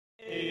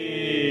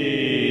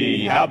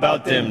Hey, how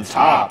about them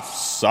tops,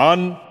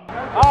 son?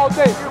 All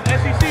day,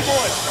 SEC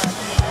boys.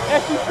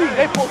 SEC,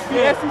 they supposed to be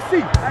SEC.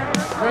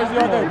 Jersey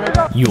all day,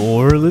 baby.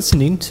 You're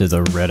listening to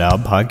the Red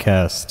Out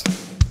Podcast.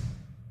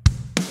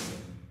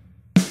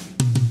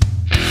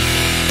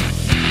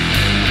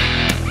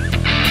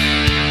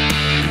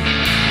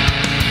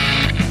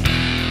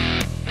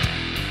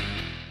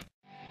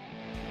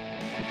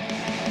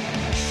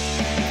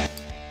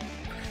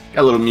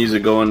 Got a little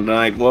music going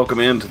tonight. Welcome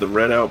into the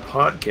Red Out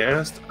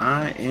Podcast.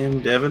 I am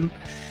Devin.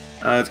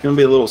 It's going to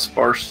be a little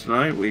sparse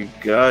tonight. We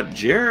got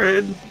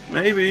Jared,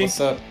 maybe.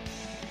 What's up?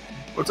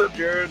 What's up,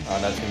 Jared?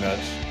 Oh, not too much.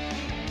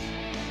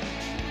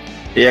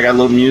 Yeah, I got a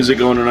little music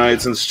going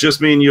tonight since it's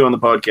just me and you on the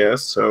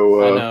podcast.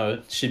 So I know.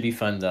 It should be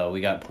fun, though. We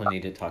got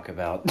plenty to talk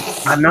about.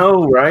 I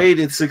know, right?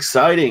 It's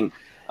exciting.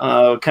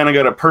 Kind of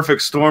got a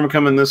perfect storm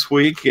coming this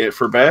week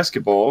for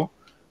basketball.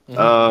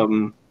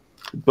 Mm-hmm.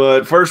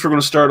 But first, we're going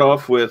to start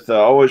off with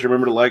always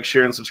remember to like,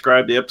 share, and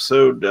subscribe to the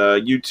episode.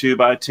 YouTube,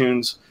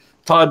 iTunes,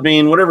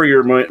 Podbean, whatever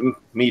your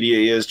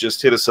media is,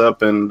 just hit us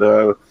up and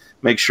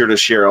make sure to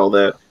share all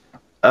that.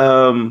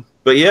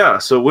 But yeah,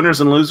 so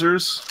winners and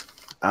losers.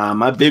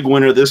 My big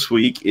winner this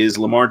week is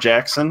Lamar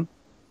Jackson.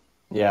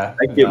 Yeah.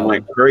 That kid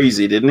went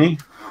crazy, didn't he?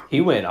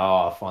 He went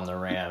off on the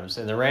Rams.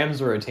 And the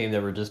Rams were a team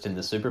that were just in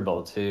the Super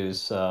Bowl, too.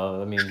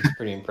 So, I mean, it's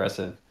pretty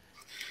impressive.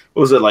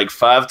 What was it, like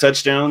 5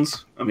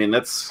 touchdowns? I mean,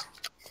 that's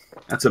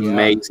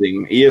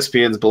amazing.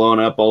 ESPN's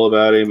blowing up all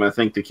about him. I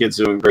think the kid's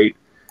doing great.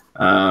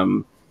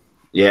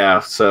 Yeah,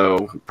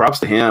 so props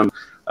to him.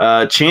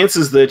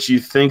 Chances that you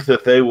think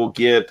that they will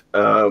get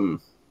to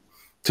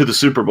the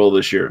Super Bowl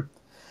this year?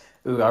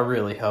 Ooh, I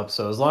really hope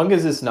so. As long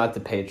as it's not the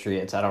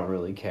Patriots, I don't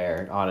really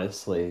care,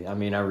 honestly. I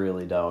mean, I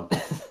really don't.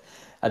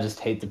 I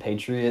just hate the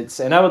Patriots.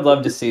 And I would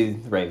love to see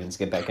the Ravens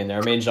get back in there.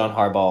 I mean, John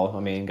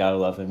Harbaugh, gotta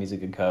love him. He's a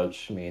good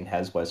coach. I mean,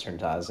 has Western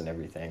ties and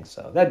everything.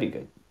 So that'd be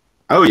good.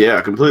 Oh, yeah,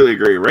 I completely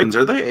agree. Ravens,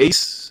 are they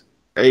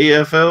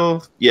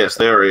AFL? Yes,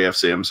 they are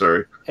AFC. I'm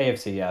sorry.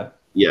 AFC, yeah.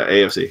 Yeah,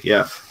 AFC.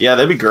 Yeah. Yeah,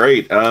 that'd be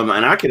great. And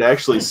I could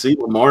actually see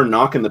Lamar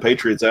knocking the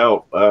Patriots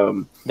out.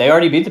 They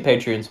already beat the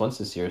Patriots once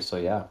this year, so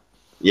yeah.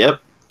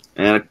 Yep.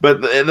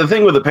 But the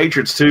thing with the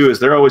Patriots, too, is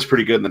they're always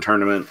pretty good in the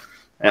tournament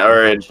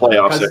or in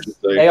playoffs, I should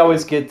say. They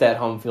always get that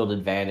home field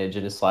advantage,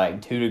 and it's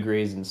like 2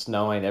 degrees and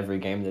snowing every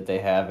game that they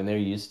have, and they're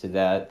used to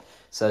that.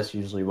 So that's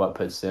usually what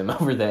puts them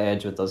over the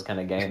edge with those kind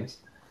of games.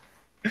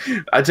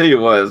 I tell you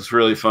what's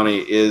really funny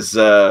is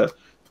what's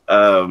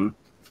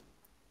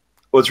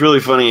really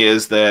funny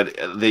is that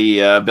the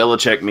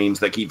Belichick memes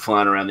that keep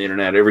flying around the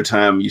internet every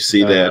time you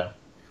see that.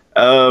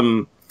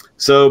 Yeah.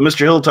 So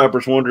Mr.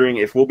 Hilltopper's wondering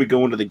if we'll be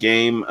going to the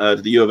game,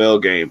 to the U of L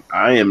game.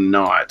 I am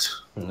not.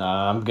 No,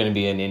 I'm going to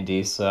be in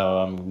Indy, so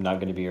I'm not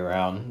going to be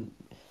around.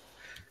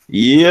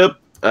 Yep.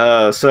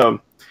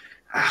 So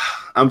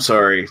I'm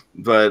sorry,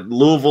 but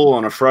Louisville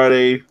on a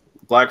Friday,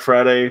 Black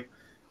Friday.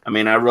 I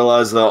mean, I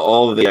realize that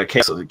all of the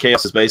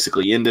chaos is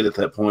basically ended at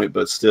that point,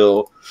 but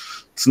still,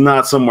 it's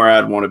not somewhere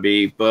I'd want to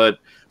be. But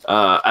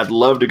I'd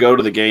love to go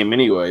to the game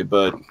anyway,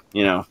 but,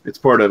 it's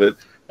part of it.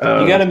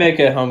 You got to make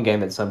a home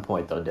game at some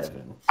point, though,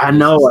 Devin. I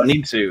know. I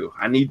need to.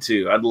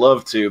 I'd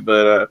love to,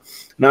 but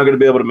not going to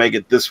be able to make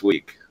it this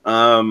week.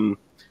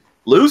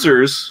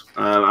 Losers,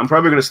 I'm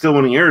probably going to steal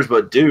one of yours,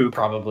 but Duke.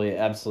 Probably,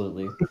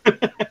 absolutely.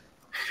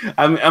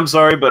 I'm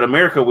sorry, but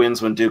America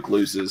wins when Duke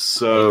loses,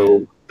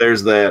 so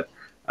there's that.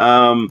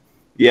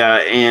 Yeah,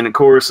 and of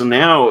course,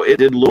 now it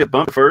did look at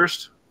bump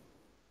first.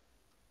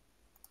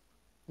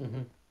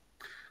 Mm-hmm.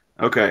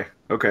 Okay.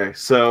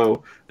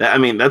 So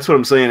that's what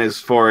I'm saying as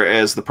far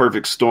as the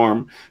perfect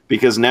storm,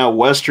 because now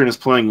Western is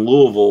playing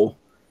Louisville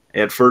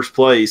at first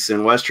place,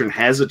 and Western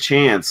has a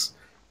chance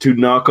to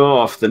knock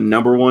off the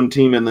number 1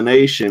 team in the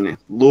nation,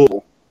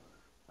 Louisville.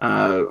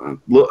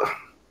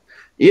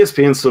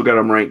 ESPN still got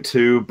them ranked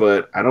 2,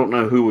 but I don't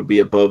know who would be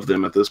above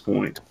them at this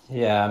point.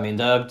 Yeah,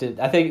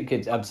 I think it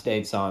gets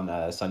updates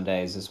on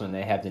Sundays is when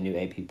they have the new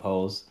AP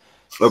polls.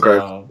 Okay.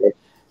 So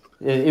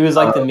it was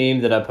like the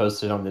meme that I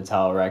posted on the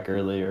Towel Rack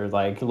earlier.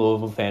 Like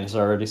Louisville fans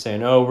are already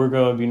saying, "Oh, we're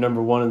going to be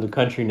number 1 in the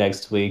country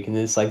next week," and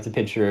it's like the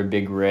picture of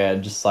Big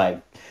Red just like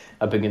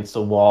up against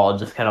the wall,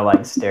 just kind of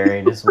like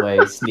staring his way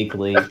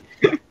sneakily.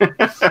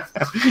 So,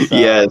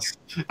 yes,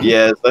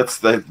 that's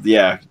that.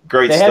 Yeah,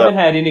 great they stuff. They haven't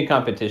had any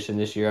competition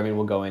this year. I mean,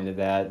 we'll go into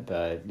that,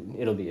 but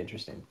it'll be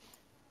interesting.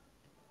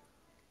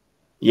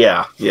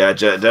 Yeah,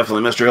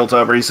 definitely, Mr.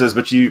 Hilltopper. He says,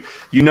 but you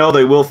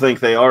they will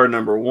think they are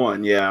number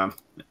 1. Yeah,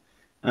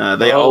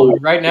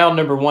 right now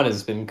number 1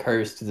 has been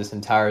cursed this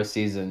entire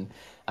season.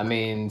 I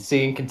mean,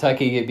 seeing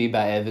Kentucky get beat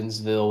by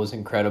Evansville was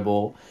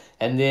incredible.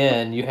 And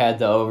then you had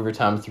the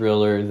overtime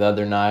thriller the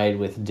other night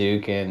with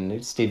Duke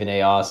and Stephen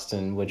A.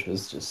 Austin, which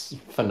was just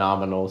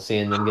phenomenal,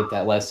 seeing them get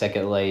that last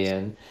second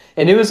lay-in.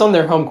 And it was on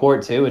their home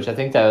court, too, which I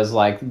think that was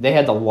like, they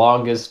had the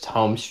longest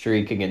home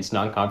streak against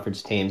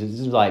non-conference teams. It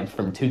was like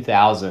from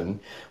 2000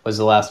 was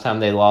the last time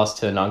they lost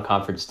to a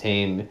non-conference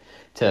team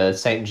to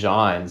St.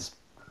 John's.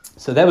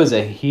 So that was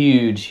a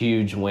huge,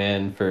 huge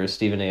win for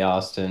Stephen A.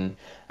 Austin.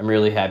 I'm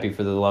really happy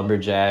for the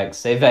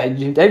Lumberjacks.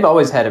 They've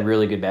always had a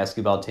really good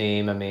basketball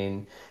team. I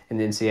mean, in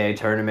the NCAA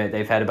tournament,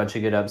 they've had a bunch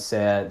of good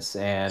upsets.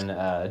 And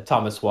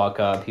Thomas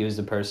Walkup, he was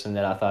the person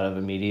that I thought of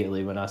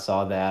immediately when I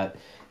saw that.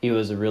 He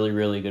was a really,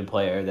 really good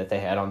player that they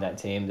had on that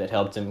team that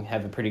helped him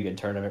have a pretty good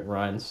tournament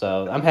run.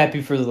 So I'm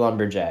happy for the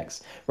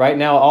Lumberjacks. Right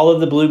now, all of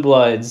the Blue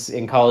Bloods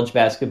in college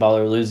basketball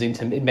are losing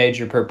to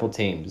major purple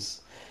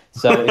teams.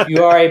 So if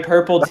you are a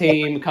purple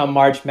team come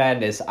March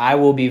Madness, I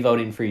will be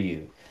voting for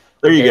you.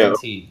 There you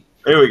Guaranteed. go.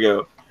 There we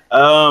go.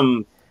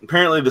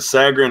 Apparently, the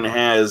Sagarin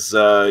has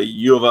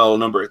U of L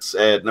number. It's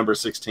at number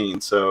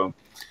 16. So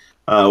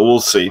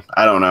we'll see.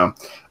 I don't know.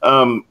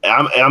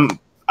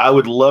 I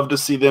would love to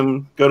see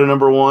them go to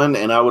number 1,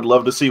 and I would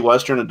love to see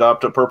Western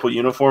adopt a purple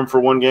uniform for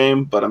one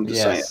game. But I'm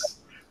just saying.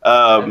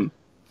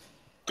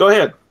 Go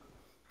ahead.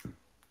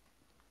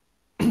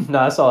 No,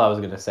 that's all I was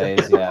going to say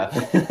is, yeah,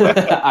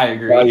 I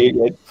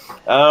agree.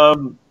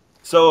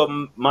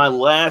 So my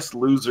last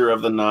loser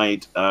of the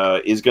night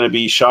is going to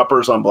be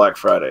Shoppers on Black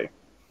Friday.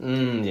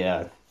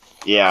 Yeah.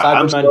 Yeah.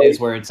 Cyber Monday is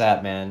where it's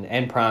at, man.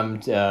 And Prime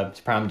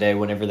Day,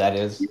 whenever that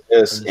is.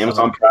 Yes,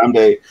 Amazon Prime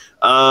Day.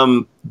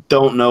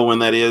 Don't know when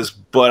that is,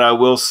 but I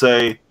will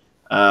say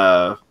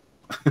that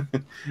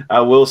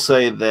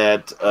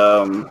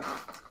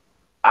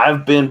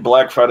I've been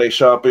Black Friday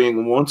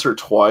shopping once or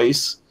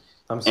twice.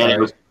 I'm sorry. And it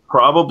was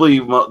probably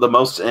the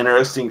most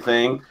interesting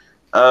thing.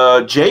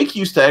 Jake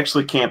used to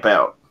actually camp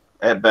out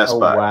at Best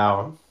Buy.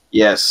 Wow.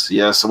 Yes.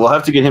 We'll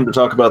have to get him to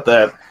talk about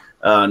that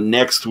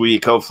next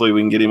week. Hopefully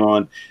we can get him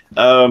on.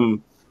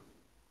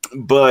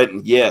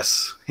 But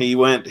yes,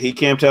 he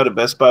camped out at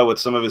Best Buy with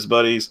some of his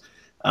buddies.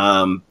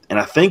 And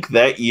I think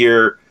that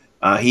year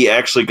he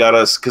actually got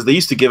us, because they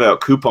used to give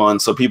out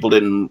coupons so people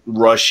didn't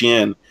rush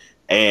in.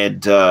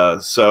 And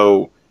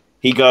so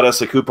he got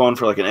us a coupon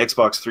for like an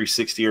Xbox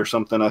 360 or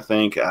something, I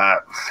think.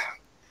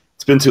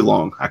 It's been too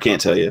long. I can't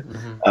tell you.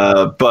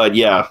 Mm-hmm. But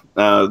yeah,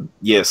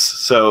 yes.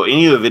 So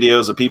any of the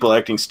videos of people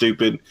acting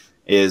stupid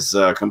is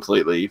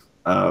completely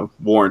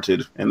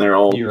warranted, and they're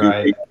all You're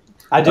right.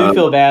 I do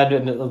feel bad,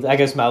 and I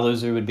guess my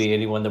loser would be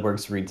anyone that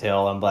works retail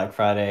on Black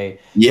Friday.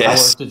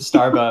 Yes. I worked at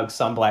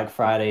Starbucks on Black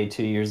Friday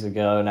 2 years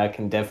ago, and I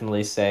can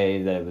definitely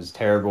say that it was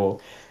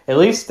terrible. At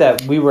least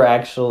that we were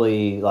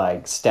actually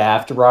like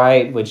staffed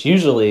right, which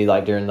usually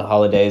like during the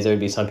holidays there would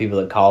be some people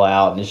that call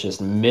out, and it's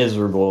just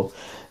miserable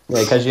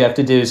because you have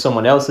to do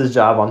someone else's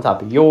job on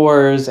top of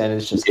yours, and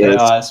it's just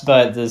chaos.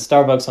 But the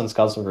Starbucks on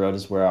Scottsville Road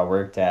is where I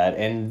worked at,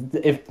 and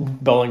if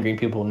Bowling Green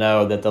people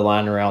know that the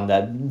line around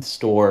that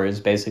store is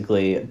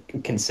basically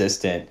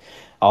consistent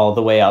all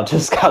the way out to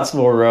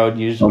Scottsville Road.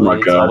 Usually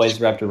it's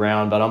always wrapped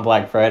around, but on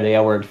Black Friday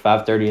I worked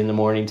 5:30 in the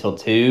morning till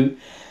 2.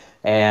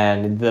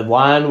 And the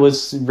line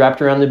was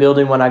wrapped around the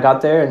building when I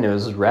got there, and it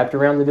was wrapped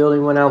around the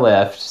building when I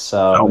left.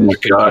 So, oh my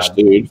gosh,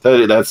 dude,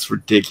 that's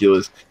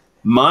ridiculous.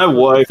 My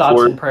wife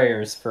thoughts and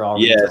prayers for all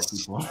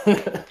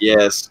people.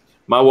 Yes,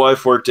 my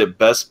wife worked at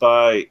Best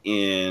Buy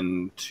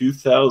in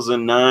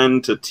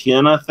 2009 to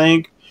 10, I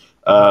think.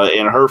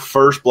 In her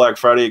first Black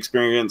Friday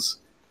experience,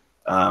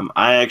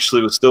 I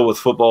actually was still with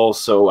football,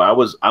 so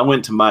I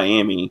went to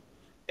Miami,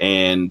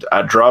 and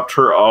I dropped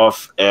her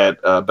off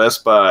at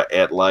Best Buy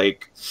at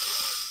like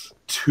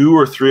 2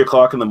 or 3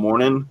 o'clock in the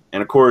morning.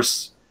 And of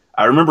course,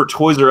 I remember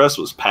Toys R Us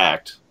was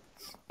packed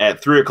at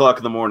 3 o'clock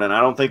in the morning.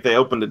 I don't think they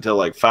opened until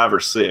like 5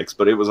 or 6,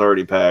 but it was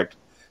already packed.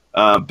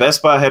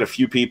 Best Buy had a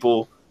few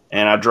people,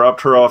 and I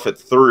dropped her off at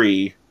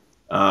 3.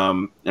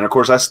 And of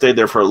course, I stayed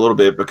there for a little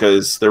bit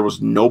because there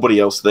was nobody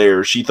else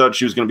there. She thought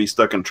she was going to be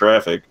stuck in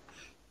traffic.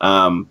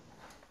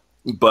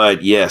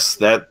 But yes,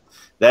 that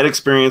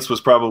experience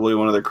was probably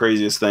one of the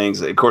craziest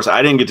things. Of course,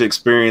 I didn't get to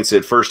experience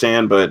it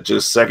firsthand, but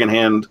just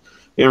secondhand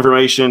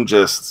information,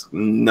 just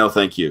no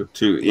thank you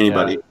to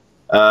anybody.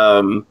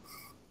 Yeah.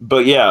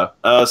 But yeah,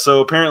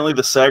 so apparently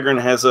the Sagarin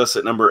has us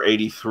at number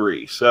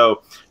 83.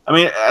 So, I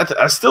mean,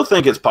 I still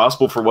think it's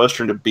possible for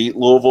Western to beat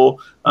Louisville.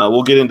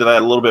 We'll get into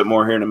that a little bit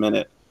more here in a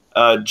minute.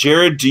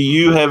 Jared, do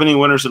you have any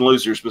winners and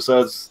losers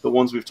besides the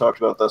ones we've talked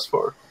about thus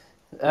far?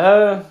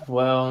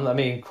 Well, I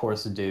mean, of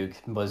course, Duke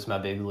was my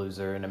big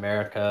loser, and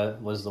America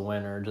was the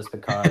winner just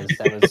because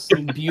that was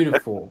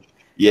beautiful.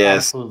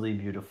 Yes. Absolutely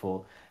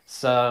beautiful.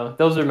 So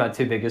those are my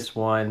two biggest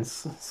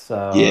ones.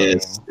 So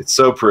yes, it's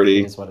so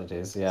pretty. It is what it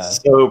is. Yeah,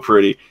 so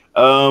pretty.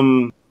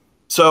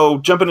 So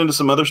jumping into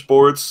some other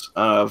sports,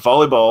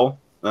 volleyball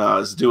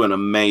is doing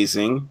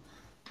amazing.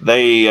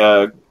 They,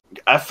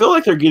 I feel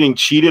like they're getting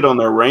cheated on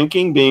their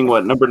ranking, being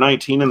number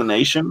 19 in the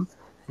nation.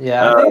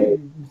 Yeah,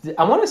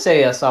 I want to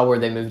say I saw where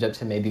they moved up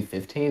to maybe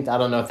 15th. I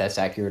don't know if that's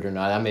accurate or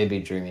not. I may be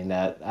dreaming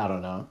that. I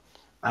don't know.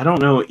 I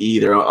don't know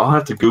either. I'll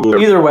have to Google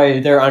it. Either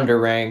way, they're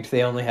underranked.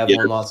 They only have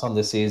one loss on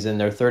the season.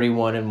 They're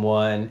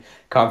 31-1,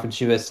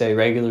 Conference USA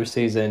regular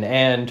season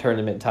and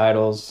tournament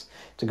titles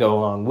to go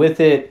along with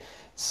it.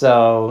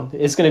 So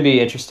it's going to be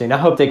interesting. I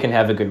hope they can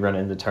have a good run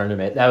in the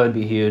tournament. That would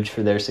be huge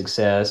for their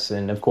success.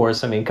 And of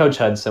course, I mean, Coach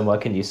Hudson,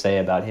 what can you say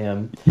about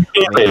him?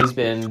 I mean, he's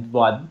been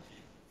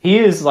He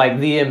is like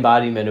the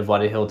embodiment of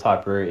what a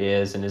Hilltopper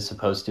is and is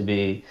supposed to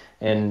be.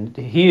 And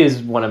he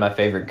is one of my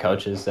favorite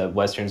coaches that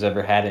Western's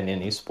ever had in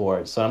any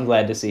sport. So I'm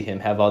glad to see him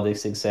have all the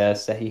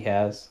success that he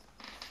has.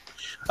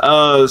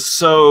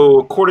 So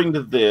according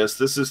to this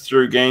is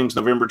through games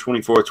November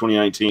 24th,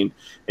 2019.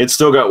 It's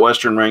still got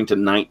Western ranked at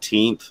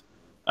 19th.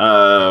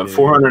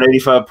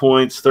 485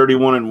 points,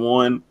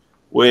 31-1,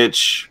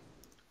 which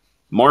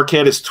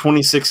Marquette is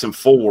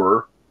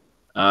 26-4.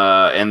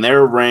 And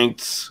they're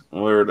ranked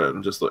they're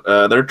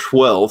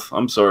 12th.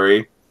 I'm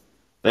sorry.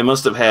 They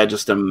must have had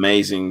just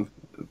amazing,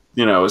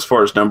 as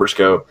far as numbers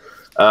go.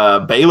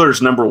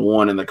 Baylor's number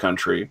 1 in the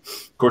country.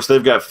 Of course,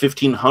 they've got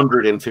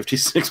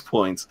 1,556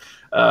 points.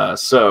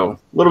 So a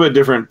little bit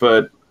different,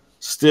 but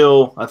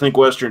still, I think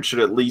Western should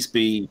at least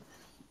be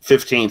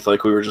 15th,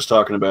 like we were just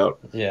talking about.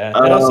 Yeah,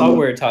 and I saw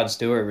where Todd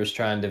Stewart was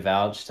trying to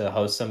vouch to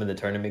host some of the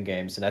tournament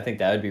games, and I think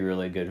that would be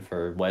really good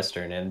for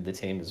Western and the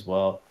team as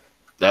well.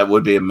 That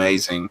would be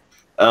amazing.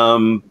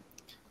 Of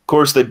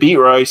course, they beat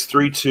Rice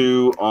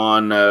 3-2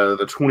 on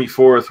the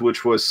 24th,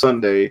 which was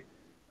Sunday.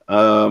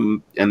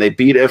 And they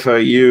beat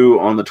FIU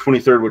on the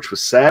 23rd, which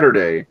was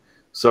Saturday.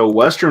 So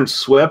Western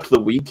swept the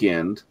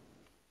weekend.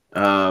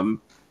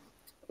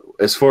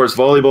 As far as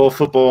volleyball,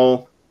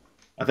 football,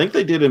 I think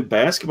they did in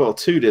basketball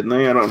too, didn't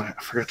they? I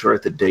forgot to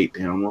write the date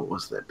down. What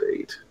was that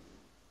date?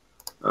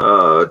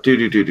 Let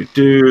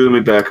me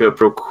back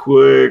up real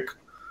quick.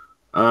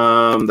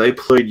 They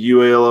played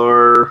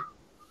UALR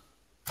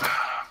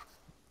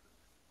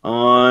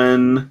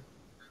on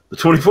the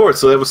 24th,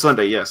 so that was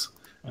Sunday, yes.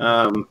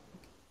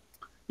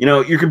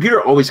 Your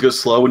computer always goes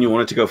slow when you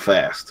want it to go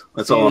fast.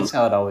 That's how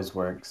it always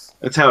works.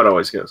 That's how it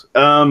always goes.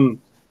 Then,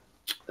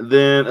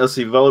 let's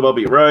see, volleyball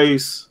beat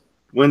Rice.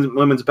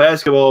 Women's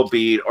basketball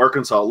beat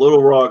Arkansas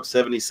Little Rock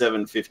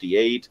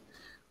 77-58.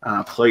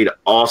 Played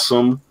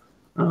awesome.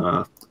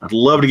 I'd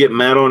love to get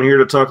Matt on here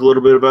to talk a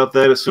little bit about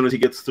that as soon as he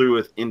gets through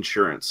with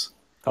insurance.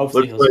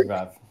 Hopefully he'll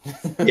survive.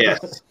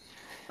 Yes.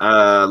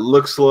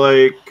 Looks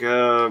like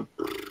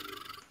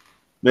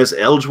Miss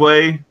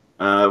Elgway,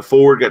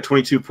 forward, got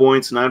 22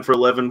 points, 9 for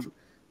 11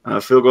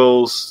 field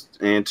goals,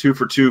 and 2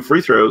 for 2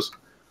 free throws.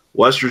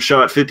 Western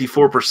shot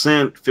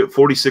 54%,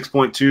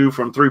 46.2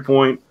 from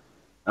 3-point.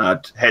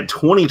 Had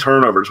 20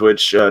 turnovers,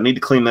 which need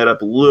to clean that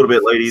up a little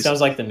bit, ladies. Sounds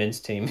like the men's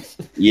team.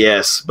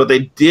 Yes, but they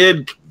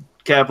did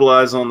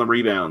capitalize on the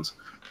rebounds,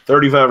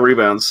 35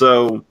 rebounds.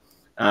 So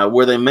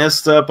where they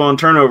messed up on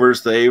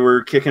turnovers, they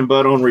were kicking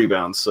butt on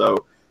rebounds.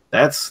 So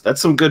that's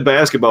some good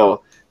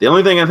basketball. The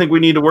only thing I think we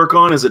need to work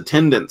on is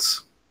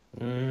attendance.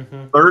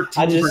 Mm-hmm.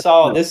 I just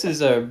saw this is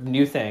a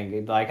new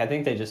thing. Like I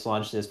think they just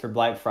launched this for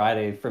Black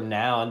Friday from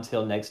now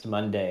until next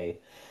Monday.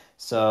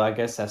 So I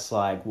guess that's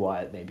like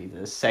what, maybe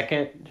the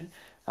second.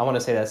 I want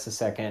to say that's the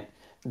second.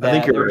 I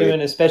think they're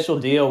doing a special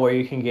deal where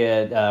you can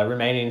get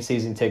remaining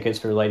season tickets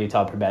for Lady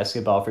Topper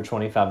basketball for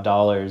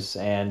 $25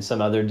 and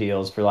some other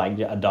deals for like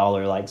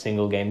 $1, like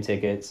single game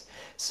tickets.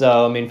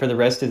 So, I mean, for the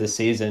rest of the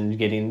season,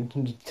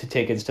 getting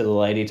tickets to the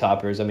Lady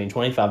Toppers, I mean,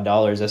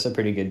 $25, that's a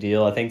pretty good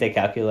deal. I think they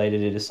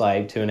calculated it as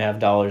like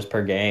 $2.50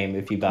 per game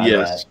if you buy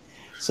that.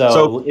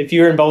 So if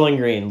you're in Bowling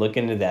Green, look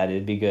into that.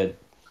 It'd be good.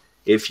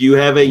 If you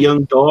have a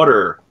young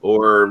daughter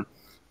or,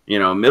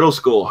 middle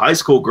school, high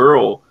school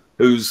girl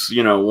who's,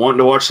 wanting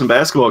to watch some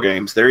basketball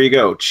games, there you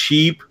go.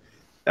 Cheap,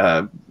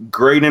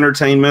 great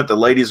entertainment. The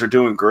ladies are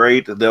doing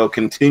great. They'll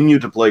continue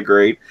to play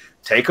great.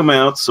 Take them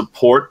out.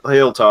 Support the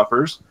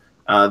Hilltoppers.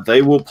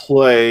 They will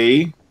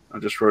play, I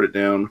just wrote it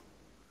down.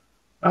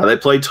 They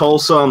play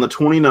Tulsa on the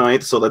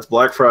 29th, so that's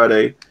Black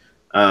Friday.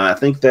 I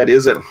think that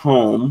is at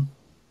home.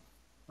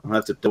 I'll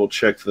have to double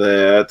check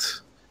that.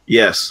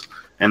 Yes,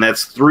 and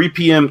that's 3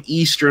 p.m.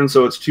 Eastern,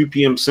 so it's 2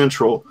 p.m.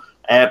 Central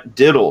at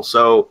Diddle.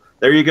 So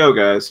there you go,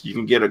 guys. You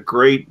can get a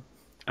great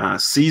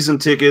season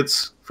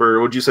tickets for,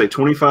 what'd you say,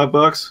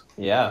 $25?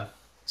 Yeah.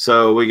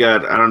 So we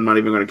got, I'm not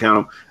even going to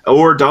count them,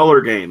 or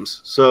dollar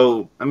games.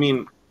 So, I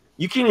mean,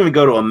 you can't even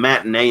go to a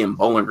matinee in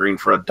Bowling Green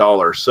for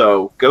 $1.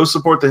 So go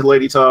support the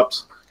Lady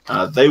Tops.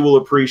 They will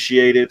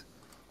appreciate it.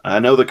 I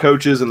know the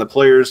coaches and the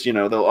players,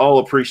 they'll all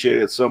appreciate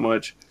it so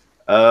much.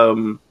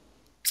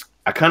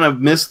 I kind of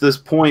missed this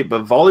point,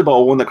 but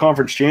volleyball won the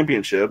conference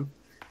championship,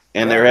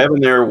 and they're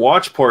having their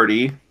watch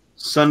party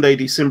Sunday,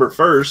 December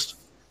 1st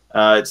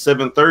at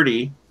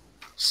 7:30.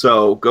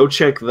 So go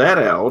check that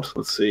out.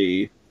 Let's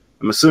see.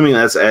 I'm assuming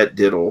that's at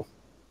Diddle.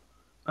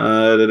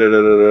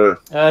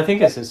 I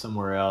think it's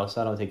somewhere else.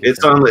 I don't think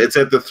it's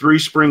at the Three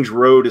Springs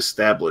Road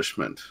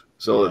establishment.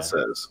 So it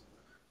says.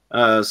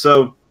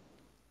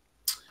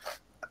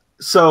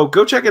 So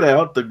go check it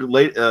out. The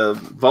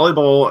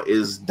volleyball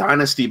is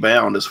dynasty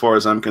bound as far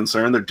as I'm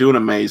concerned. They're doing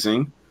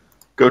amazing.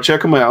 Go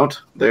check them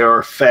out. They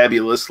are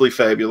fabulously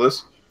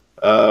fabulous,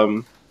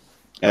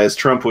 as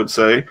Trump would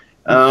say.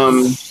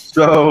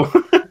 So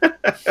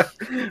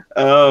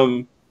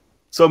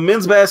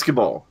men's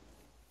basketball.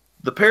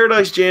 The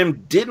Paradise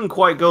Jam didn't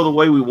quite go the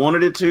way we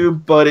wanted it to,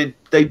 but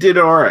they did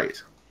all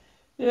right.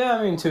 Yeah,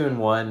 I mean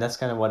 2-1. That's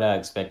kind of what I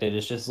expected.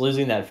 It's just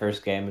losing that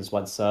first game is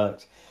what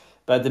sucked.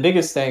 But the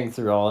biggest thing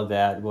through all of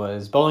that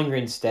was Bowling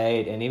Green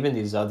State and even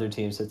these other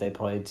teams that they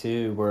played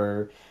too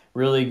were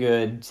really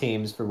good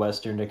teams for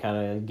Western to kind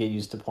of get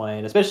used to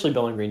playing, especially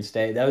Bowling Green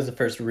State. That was the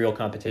first real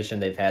competition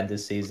they've had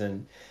this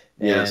season.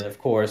 Yes. And of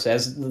course,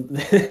 as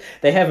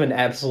they have an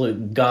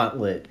absolute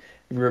gauntlet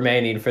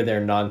remaining for their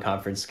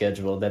non-conference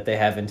schedule that they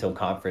have until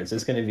conference.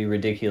 It's going to be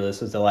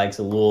ridiculous with the likes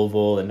of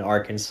Louisville and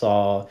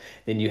Arkansas.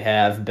 Then you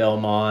have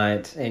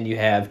Belmont, and you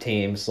have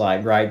teams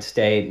like Wright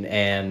State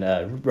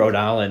and Rhode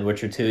Island,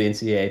 which are two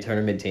NCAA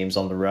tournament teams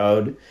on the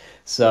road.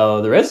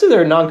 So the rest of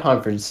their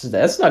non-conference,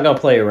 that's not going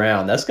to play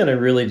around. That's going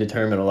to really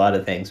determine a lot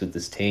of things with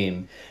this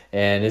team.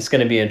 And it's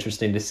going to be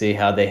interesting to see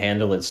how they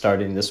handle it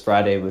starting this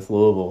Friday with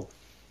Louisville.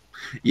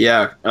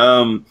 Yeah.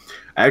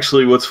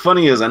 Actually, what's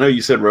funny is I know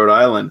you said Rhode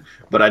Island,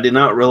 but I did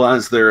not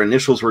realize their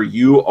initials were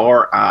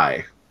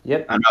URI.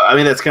 Yep. I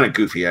mean, that's kind of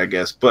goofy, I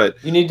guess, but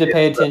you need to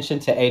pay attention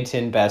to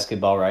A10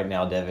 basketball right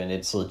now, Devin.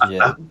 It's legit.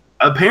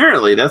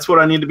 Apparently, that's what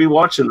I need to be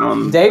watching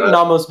on. Dayton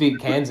almost beat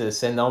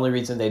Kansas, and the only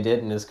reason they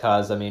didn't is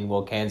because,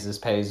 Kansas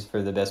pays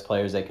for the best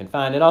players they can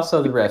find, and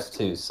also the refs,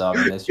 too. So,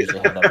 that's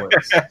usually how that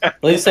works.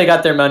 At least they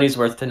got their money's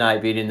worth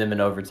tonight, beating them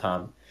in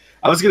overtime.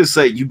 I was going to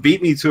say, you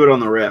beat me to it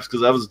on the refs,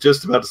 because I was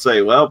just about to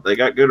say, well, they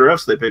got good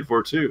refs they paid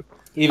for, too.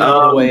 Even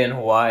all the way in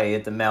Hawaii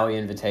at the Maui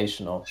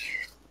Invitational.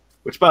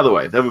 Which, by the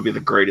way, that would be the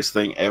greatest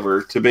thing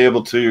ever, to be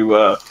able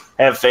to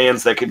have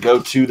fans that could go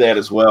to that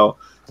as well.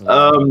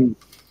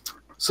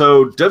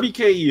 So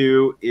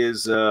WKU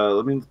is,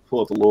 let me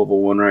pull up the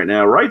Louisville one right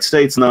now. Wright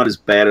State's not as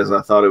bad as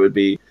I thought it would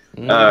be.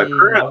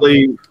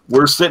 Currently,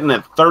 we're sitting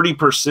at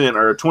 30%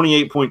 or a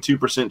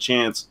 28.2%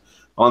 chance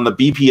on the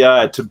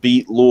BPI to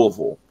beat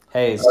Louisville.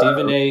 Hey,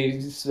 Stephen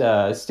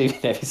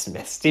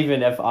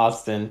F.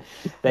 Austin,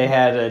 they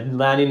had a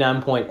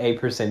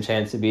 99.8%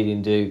 chance of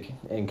beating Duke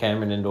and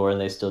Cameron Indoor, and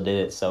they still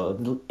did it.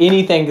 So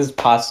anything is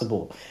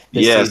possible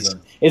this season.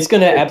 It's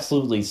going to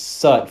absolutely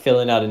suck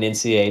filling out an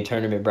NCAA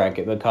tournament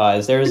bracket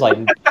because there's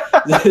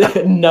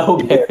no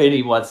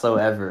parity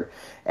whatsoever.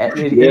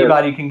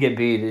 Anybody can get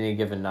beat any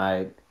given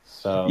night.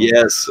 So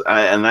yes,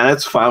 and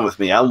that's fine with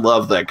me. I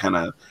love that kind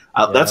of.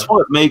 That's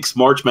what makes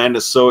March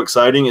Madness so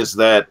exciting is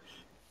that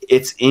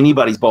it's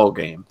anybody's ball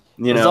game.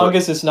 As long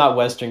as it's not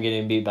Western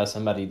getting beat by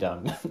somebody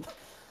dumb.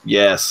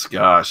 Yes,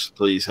 gosh,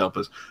 please help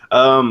us.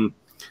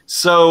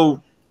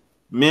 So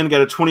men got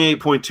a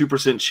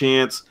 28.2%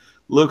 chance.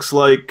 Looks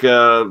like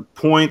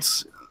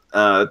points.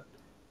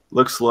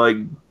 Looks like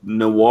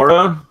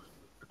Nawara.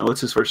 What's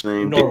his first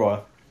name?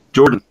 Norwa.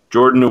 Jordan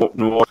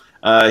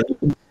Nawara.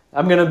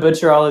 I'm going to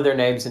butcher all of their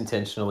names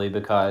intentionally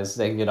because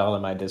they get all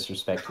of my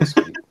disrespect this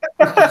week.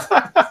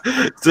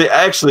 See,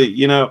 actually,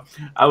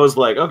 I was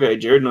like, okay,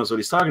 Jared knows what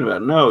he's talking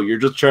about. No, you're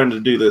just trying to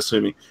do this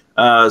to me.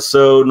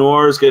 So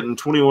Noir's getting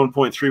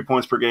 21.3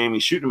 points per game.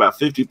 He's shooting about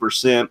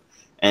 50%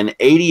 and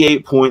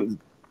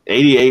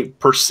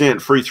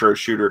 88% free throw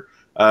shooter.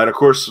 And, of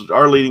course,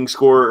 our leading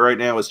scorer right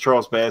now is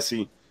Charles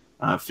Bassey,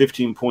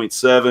 15.7,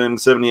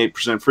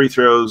 78% free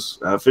throws,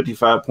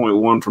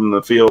 55.1 from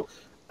the field.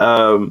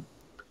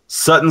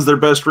 Sutton's their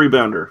best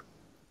rebounder.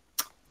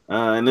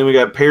 And then we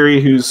got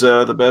Perry, who's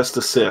the best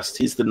assist.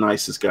 He's the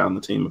nicest guy on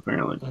the team,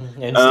 apparently.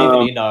 And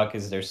Stephen Enoch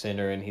is their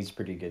center, and he's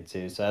pretty good,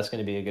 too. So that's going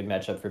to be a good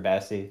matchup for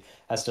Bassey.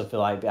 I still feel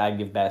like I'd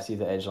give Bassey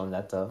the edge on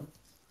that, though.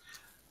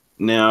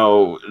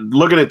 Now,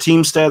 looking at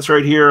team stats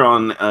right here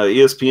on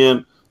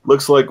ESPN,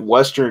 looks like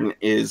Western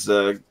is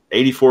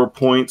 84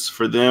 points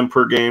for them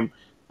per game.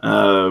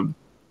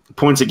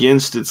 Points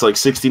against, it's like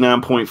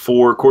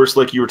 69.4. Of course,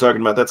 like you were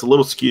talking about, that's a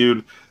little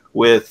skewed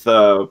with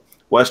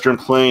Western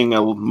playing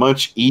a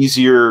much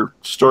easier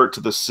start to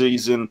the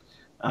season.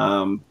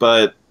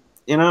 But,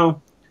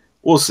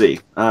 we'll see.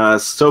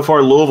 So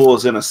far, Louisville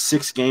is in a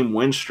 6-game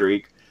win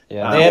streak.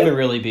 Yeah, they haven't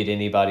really beat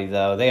anybody,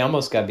 though. They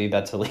almost got beat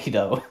by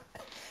Toledo.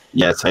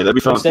 Yes, hey, that'd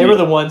be fun. They were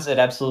the ones that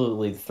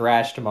absolutely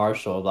thrashed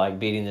Marshall,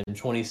 beating them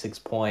 26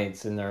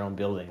 points in their own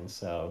building.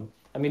 So,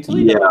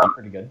 Toledo was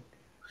pretty good.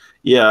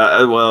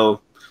 Yeah,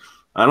 well,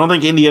 I don't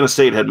think Indiana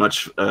State had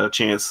much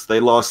chance. They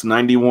lost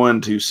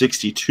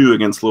 91-62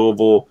 against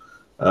Louisville.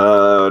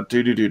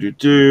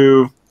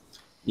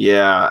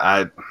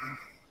 Yeah,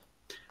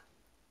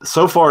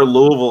 so far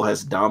Louisville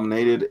has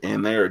dominated,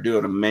 and they are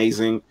doing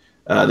amazing.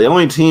 The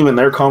only team in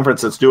their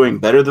conference that's doing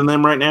better than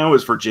them right now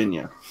is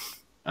Virginia.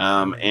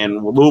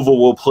 And Louisville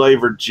will play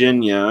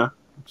Virginia.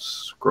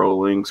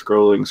 Scrolling.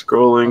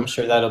 I'm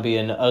sure that'll be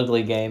an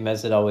ugly game,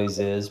 as it always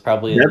is.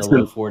 Probably in the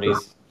low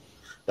 40s.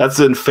 That's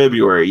in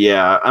February.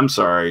 Yeah, I'm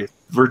sorry.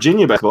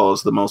 Virginia basketball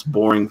is the most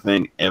boring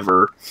thing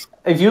ever.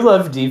 If you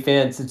love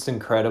defense, it's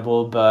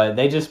incredible, but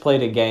they just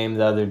played a game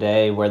the other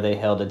day where they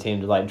held a team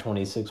to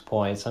 26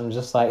 points. I'm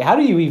just like, how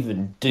do you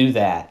even do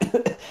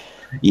that?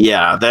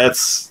 Yeah,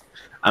 that's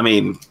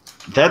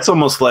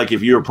almost like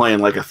if you were playing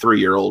like a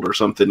 3-year-old or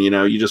something,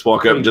 you just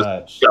walk up and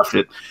just stuff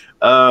it.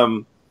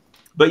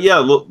 But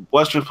yeah,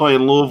 Western's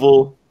playing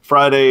Louisville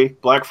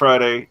Black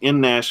Friday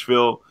in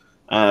Nashville.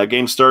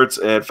 Game starts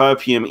at 5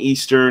 p.m.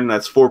 Eastern.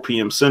 That's 4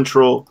 p.m.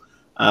 Central.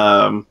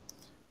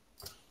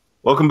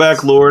 Welcome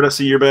back, Lord. I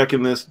see you're back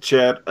in this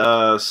chat.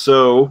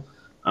 So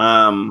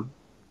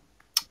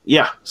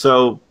Yeah,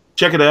 so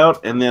check it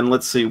out, and then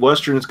let's see.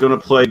 Western is going to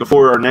play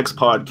before our next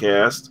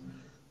podcast.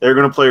 They're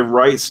going to play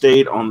Wright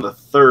State on the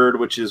 3rd,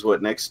 which is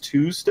what, next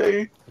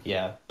Tuesday?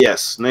 Yeah.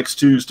 Yes, next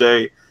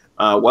Tuesday.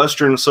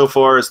 Western so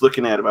far is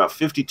looking at about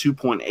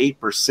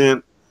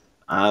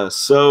 52.8%.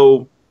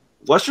 So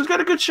Western's got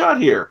a good shot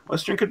here.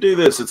 Western could do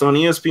this. It's on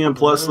ESPN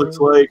Plus. Looks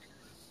like.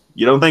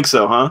 You don't think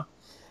so, huh?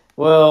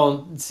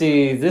 Well,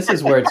 see, this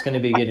is where it's going to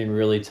be getting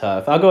really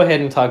tough. I'll go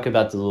ahead and talk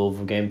about the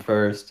Louisville game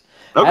first.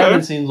 Okay. I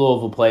haven't seen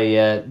Louisville play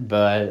yet,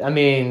 but I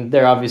mean,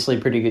 they're obviously a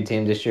pretty good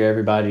team this year.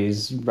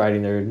 Everybody's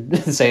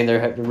saying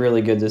they're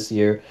really good this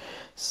year.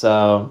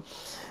 So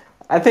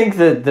I think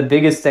the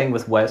biggest thing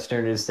with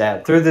Western is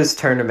that through this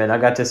tournament, I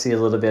got to see a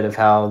little bit of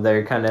how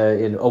they're kind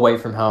of away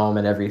from home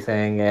and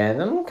everything,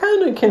 and I'm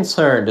kind of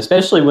concerned,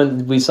 especially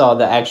when we saw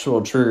the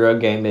actual True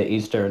Road game at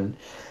Eastern.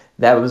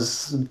 That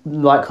was a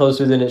lot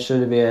closer than it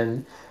should have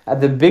been.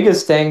 The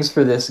biggest things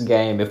for this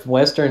game, if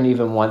Western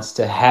even wants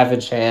to have a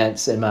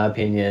chance, in my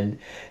opinion,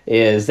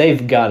 is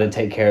they've got to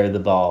take care of the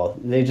ball.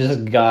 They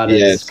just got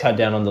to cut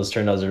down on those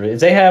turnovers. If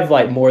they have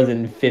like more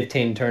than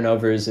 15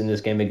 turnovers in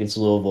this game against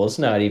Louisville, it's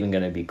not even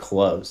going to be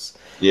close.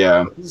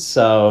 Yeah.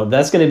 So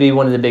that's going to be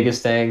one of the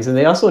biggest things. And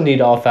they also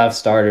need all 5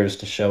 starters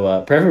to show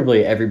up,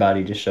 preferably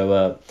everybody to show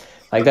up.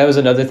 Like, that was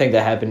another thing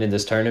that happened in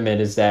this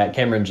tournament is that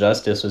Cameron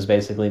Justice was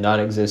basically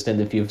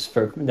non-existent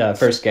the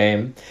first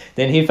game.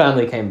 Then he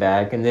finally came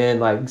back, and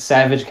then, like,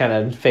 Savage kind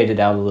of faded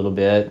out a little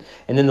bit.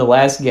 And then the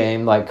last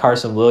game, like,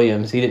 Carson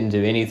Williams, he didn't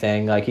do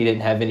anything. Like, he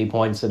didn't have any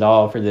points at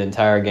all for the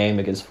entire game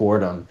against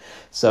Fordham.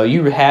 So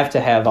you have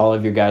to have all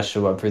of your guys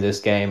show up for this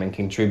game and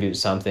contribute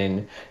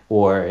something,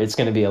 or it's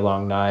going to be a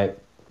long night.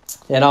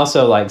 And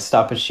also, like,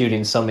 stop us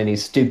shooting so many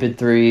stupid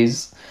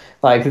threes.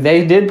 Like,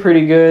 they did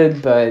pretty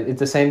good, but at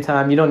the same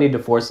time, you don't need to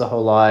force a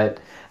whole lot.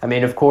 I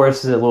mean, of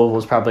course,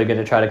 Louisville's probably going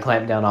to try to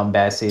clamp down on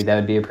Bassie. That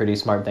would be a pretty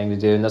smart thing to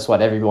do, and that's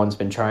what everyone's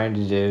been trying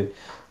to do.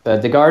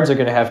 But the guards are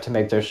going to have to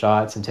make their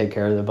shots and take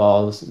care of the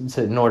balls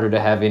in order to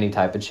have any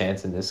type of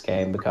chance in this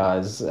game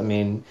because, I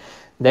mean,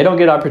 they don't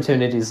get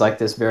opportunities like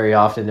this very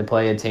often to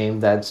play a team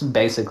that's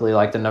basically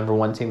like the number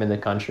 1 team in the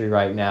country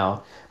right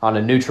now on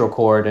a neutral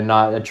court and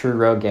not a true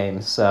road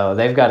game. So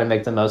they've got to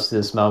make the most of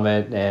this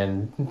moment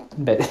and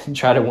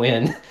try to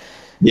win.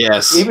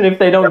 Yes. Even if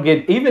they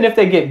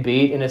get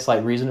beat and it's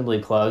like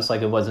reasonably close,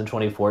 like it was in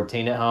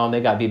 2014 at home,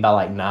 they got beat by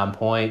like 9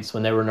 points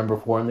when they were number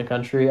 4 in the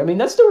country. I mean,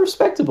 that's still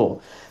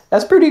respectable.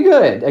 That's pretty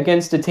good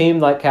against a team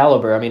like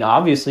Caliber. I mean,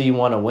 obviously you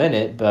want to win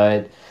it,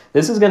 but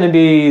this is going to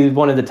be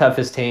one of the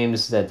toughest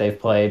teams that they've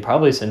played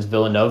probably since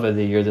Villanova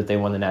the year that they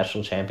won the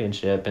national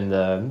championship in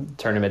the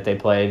tournament they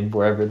played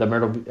wherever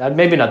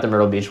maybe not the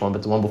Myrtle Beach one,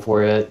 but the one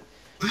before it.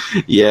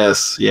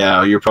 Yes,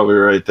 yeah, you're probably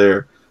right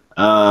there.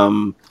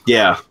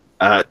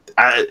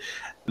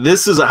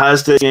 This is a high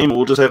stakes game.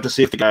 We'll just have to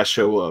see if the guys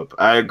show up.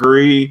 I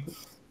agree.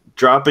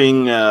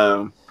 Dropping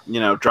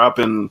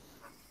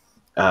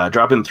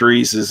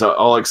threes is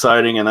all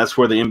exciting, and that's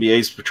where the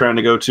NBA's trying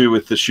to go to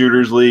with the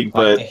Shooters League.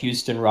 But the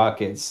Houston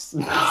Rockets,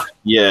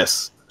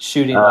 yes,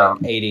 shooting like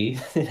 80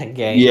 in a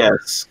game.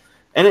 Yes,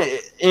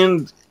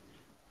 and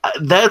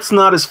that's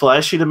not as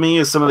flashy to me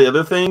as some of the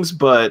other things.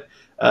 But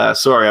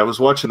sorry, I was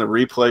watching the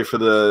replay for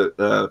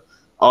the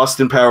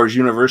Austin Powers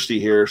University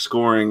here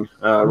scoring,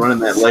 running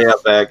that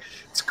layup back.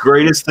 It's the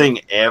greatest thing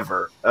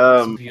ever.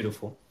 It's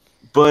beautiful.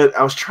 But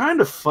I was trying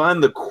to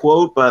find the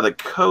quote by the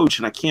coach,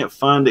 and I can't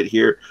find it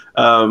here.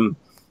 I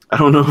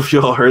don't know if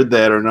y'all heard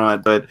that or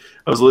not, but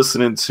I was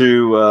listening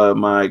to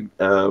my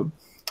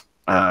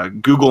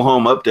Google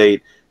Home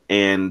update,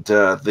 and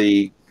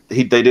they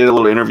did a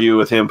little interview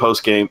with him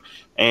post-game,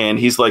 and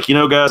he's like,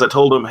 guys, I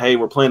told them, hey,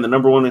 we're playing the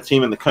number 1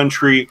 team in the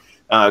country.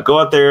 Go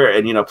out there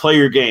and, play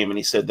your game. And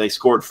he said they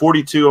scored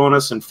 42 on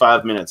us in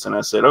 5 minutes. And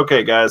I said,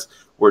 okay, guys,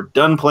 we're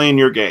done playing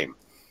your game.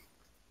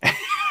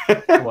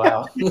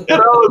 Wow. And I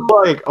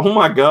was like, oh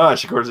my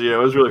gosh. Of course, it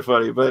was really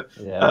funny. But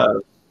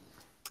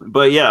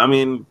yeah, I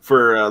mean,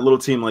 for a little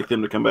team like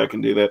them to come back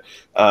and do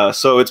that.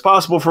 So it's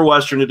possible for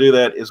Western to do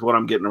that is what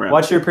I'm getting around.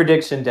 What's your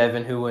prediction,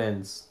 Devin? Who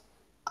wins?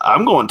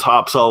 I'm going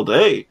Tops all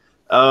day.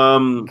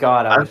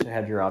 God, I wish I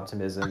had your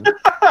optimism.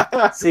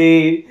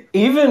 See,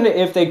 even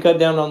if they cut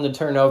down on the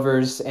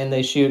turnovers and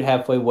they shoot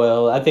halfway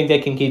well, I think they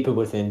can keep it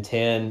within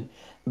 10.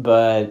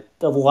 But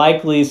the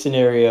likely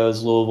scenario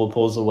is Louisville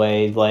pulls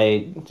away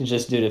late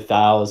just due to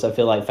fouls. I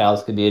feel like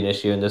fouls could be an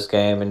issue in this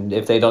game, and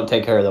if they don't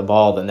take care of the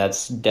ball, then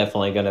that's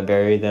definitely going to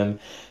bury them.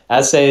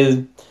 I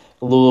say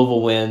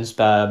Louisville wins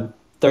by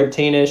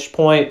 13-ish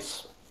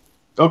points.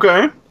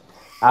 Okay.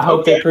 I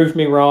hope they prove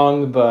me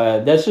wrong,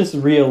 but that's just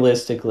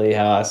realistically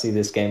how I see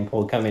this game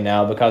coming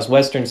out because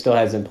Western still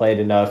hasn't played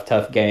enough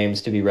tough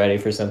games to be ready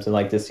for something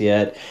like this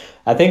yet.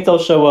 I think they'll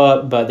show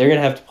up, but they're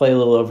going to have to play a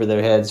little over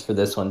their heads for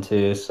this one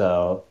too,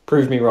 so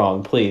prove me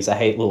wrong, please. I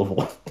hate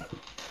Louisville.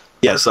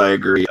 Yes, I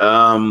agree.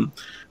 I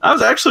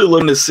was actually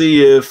looking to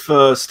see if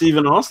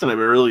Stephen Austin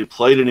ever really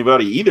played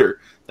anybody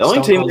either. The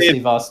only team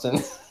Steve Austin.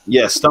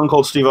 Yes, Stone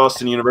Cold Steve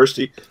Austin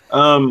University.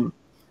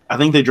 I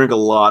think they drink a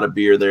lot of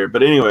beer there.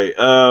 But anyway,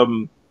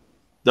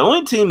 The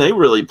only team they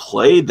really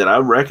played that I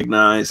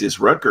recognize is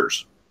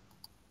Rutgers.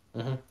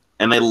 Mm-hmm.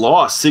 And they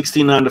lost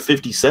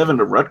 69-57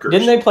 to Rutgers.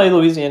 Didn't they play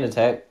Louisiana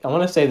Tech? I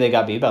want to say they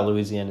got beat by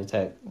Louisiana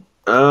Tech.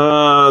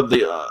 No,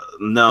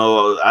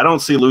 I don't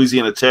see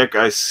Louisiana Tech.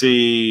 I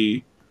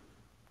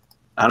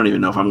don't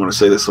even know if I'm going to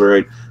say this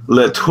right.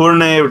 Le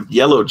Tournai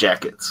Yellow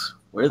Jackets.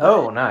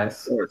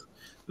 Nice.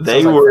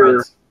 They were,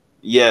 France.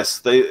 Yes,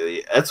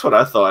 that's what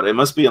I thought. It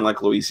must be in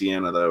like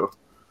Louisiana though,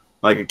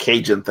 like a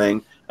Cajun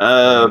thing.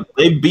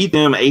 They beat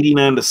them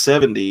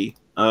 89-70.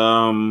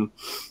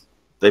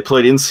 They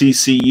played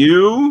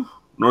NCCU,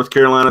 North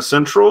Carolina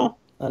Central.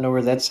 I know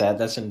where that's at.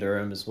 That's in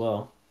Durham as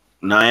well.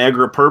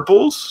 Niagara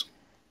Purples.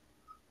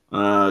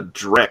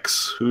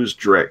 Drex. Who's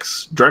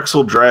Drex?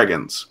 Drexel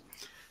Dragons.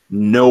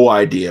 No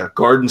idea.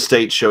 Garden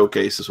State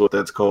Showcase is what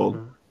that's called.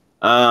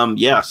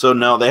 Mm-hmm. So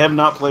no, they have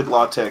not played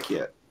La Tech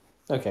yet.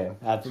 Okay.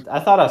 I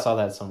thought I saw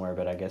that somewhere,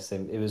 but I guess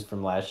it was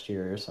from last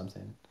year or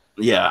something.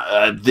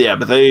 Yeah,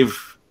 but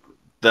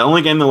the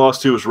only game they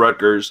lost to was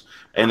Rutgers,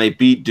 and they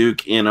beat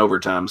Duke in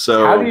overtime.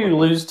 So how do you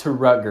lose to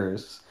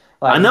Rutgers?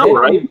 I know,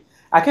 right?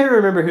 I can't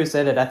remember who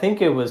said it. I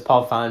think it was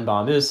Paul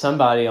Feinbaum. It was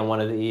somebody on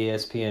one of the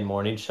ESPN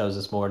morning shows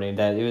this morning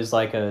that it was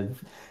like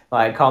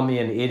call me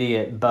an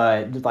idiot,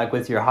 but like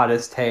with your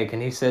hottest take.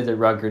 And he said that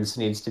Rutgers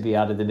needs to be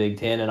out of the Big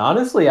Ten. And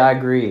honestly, I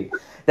agree.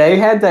 They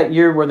had that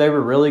year where they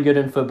were really good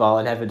in football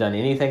and haven't done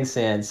anything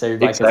since. They're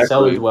like a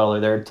cellar dweller.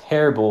 They're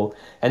terrible.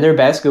 And their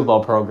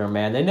basketball program,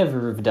 man, they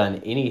never have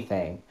done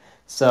anything.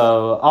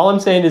 So all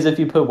I'm saying is if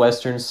you put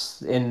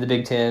Westerns in the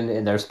Big Ten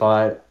in their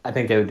spot, I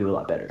think they would do a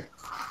lot better.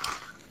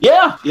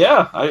 Yeah.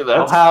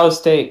 Ohio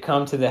State,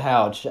 come to the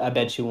house. I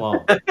bet you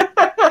won't.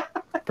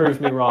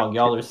 Prove me wrong.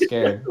 Y'all are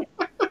scared.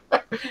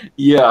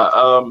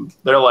 Yeah,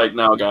 they're like,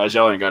 no, guys,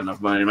 y'all ain't got enough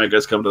money. Make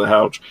us come to the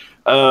house.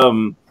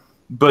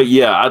 But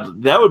yeah,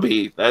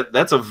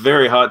 that's a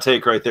very hot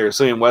take right there,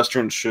 saying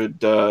Western should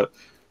go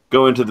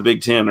into the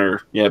Big Ten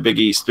or Big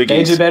East.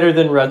 They do better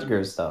than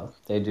Rutgers, though.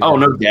 They do. Oh,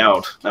 no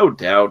doubt.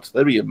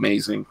 That'd be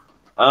amazing.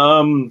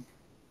 So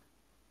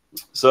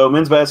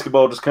men's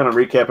basketball, just kind of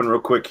recapping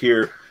real quick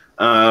here.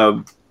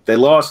 They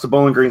lost to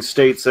Bowling Green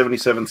State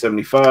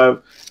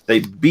 77-75. They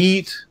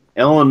beat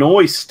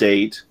Illinois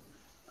State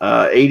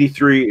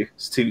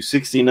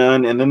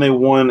 83-69, and then they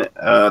won.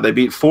 They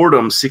beat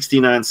Fordham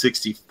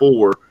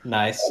 69-64.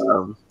 Nice.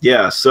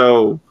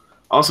 So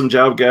awesome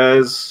job,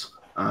 guys.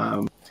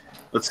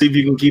 Let's see if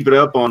you can keep it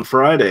up on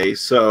Friday.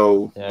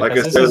 So, like I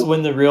said, this is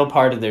when the real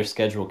part of their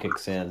schedule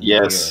kicks in.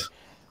 Yes. Here.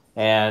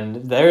 And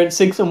they're at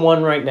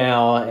 6-1 right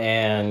now,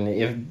 and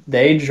if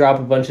they drop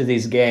a bunch of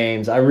these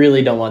games, I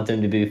really don't want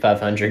them to be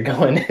 500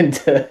 going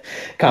into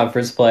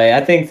conference play.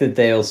 I think that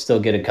they'll still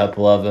get a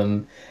couple of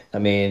them. I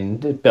mean,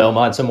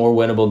 Belmont's a more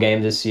winnable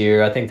game this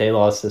year. I think they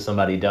lost to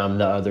somebody dumb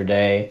the other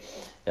day.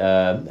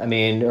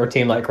 Or a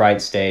team like Wright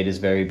State is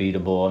very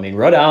beatable. I mean,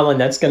 Rhode Island,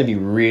 that's going to be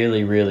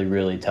really, really,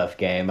 really tough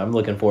game. I'm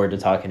looking forward to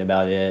talking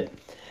about it.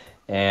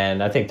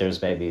 And I think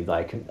there's I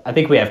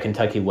think we have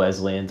Kentucky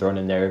Wesleyan thrown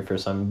in there for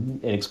some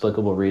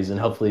inexplicable reason.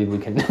 Hopefully we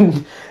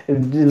can at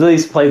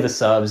least play the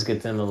subs,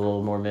 get them a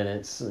little more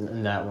minutes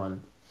in that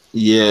one.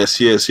 Yes.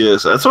 That's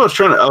what I was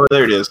trying to – oh,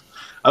 there it is.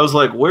 I was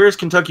like, where's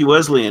Kentucky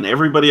Wesleyan?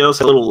 Everybody else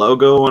had a little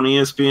logo on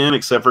ESPN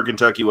except for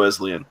Kentucky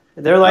Wesleyan.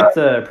 They're like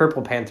the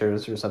Purple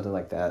Panthers or something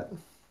like that.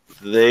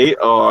 They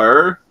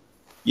are –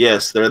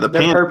 yes, they're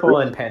Panthers. Purple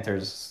and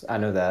Panthers. I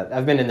know that.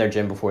 I've been in their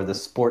gym before, the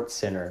Sports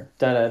Center.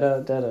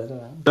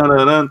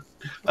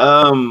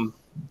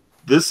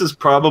 This is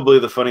probably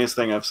the funniest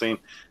thing I've seen.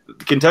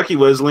 Kentucky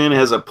Wesleyan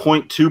has a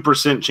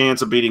 0.2%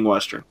 chance of beating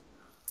Western.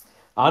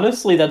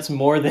 Honestly, that's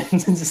more than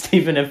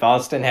Stephen F.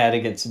 Austin had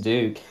against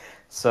Duke.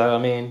 So, I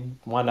mean,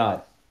 why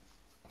not?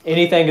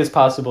 Anything is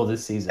possible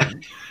this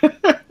season.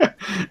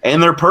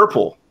 And they're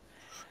purple.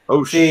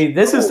 Oh, see,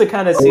 this is the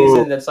kind of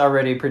season that's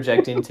already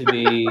projecting to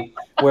be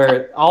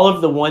where all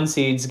of the 1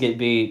 seeds get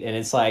beat, and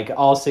it's like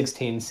all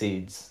 16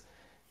 seeds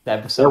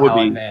that somehow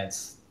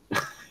advance.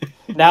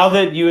 Now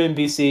that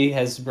UMBC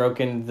has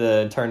broken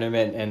the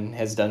tournament and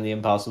has done the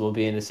impossible,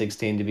 being a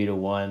 16 to beat a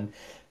 1,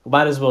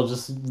 might as well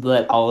just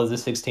let all of the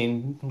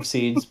 16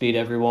 seeds beat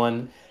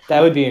everyone.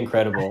 That would be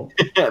incredible.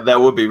 Yeah, that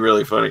would be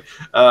really funny.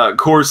 Of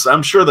course,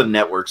 I'm sure the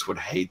networks would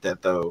hate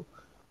that, though.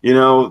 You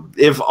know,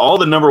 if all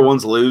the number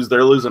ones lose,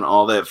 they're losing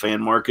all that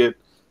fan market.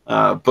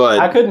 But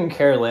I couldn't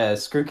care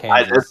less. Screw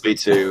Kansas. That's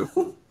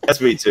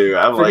me too.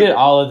 Forget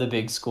all of the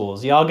big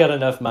schools. Y'all got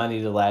enough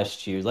money to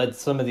last you. Let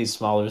some of these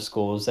smaller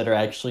schools that are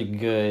actually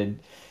good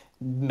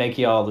make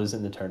y'all lose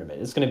in the tournament.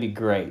 It's going to be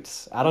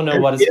great. I don't know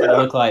what it's going to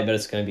look like, but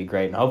it's going to be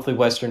great. And hopefully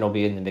Western will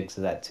be in the mix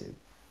of that too.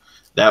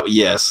 That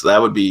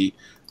would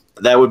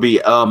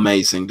be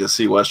amazing to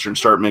see Western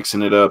start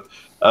mixing it up.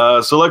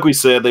 So like we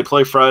said, they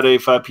play Friday,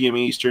 5 p.m.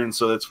 Eastern,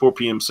 so that's 4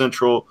 p.m.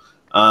 Central.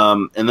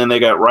 And then they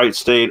got Wright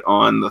State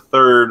on the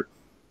 3rd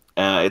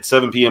at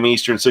 7 p.m.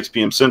 Eastern, 6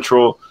 p.m.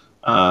 Central.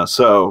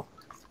 So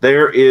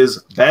there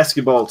is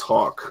basketball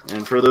talk.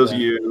 And for those of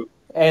you...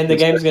 And the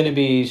game's going to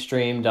be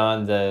streamed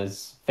on the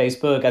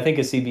Facebook, I think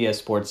a CBS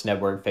Sports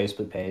Network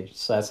Facebook page.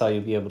 So that's how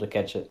you'll be able to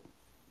catch it.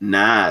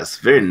 Nice,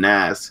 very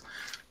nice.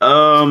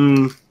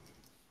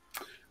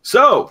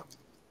 So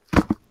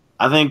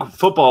I think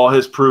football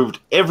has proved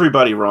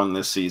everybody wrong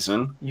this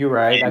season. You're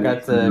right.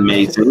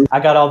 Amazing. I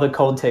got all the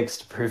cold takes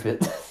to prove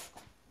it.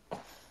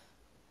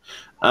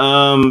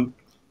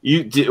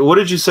 What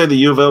did you say the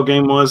U of L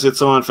game was?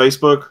 It's on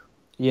Facebook?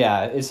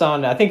 Yeah, it's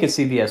on, I think it's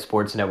CBS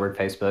Sports Network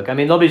Facebook. I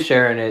mean, they'll be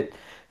sharing it.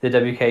 The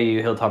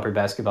WKU Hilltopper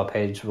basketball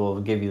page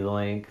will give you the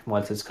link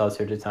once it's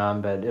closer to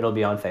time, but it'll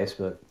be on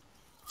Facebook.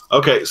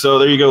 Okay, so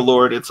there you go,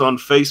 Lord. It's on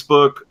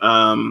Facebook,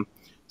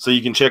 so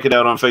you can check it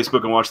out on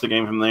Facebook and watch the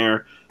game from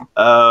there.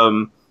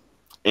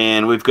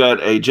 And we've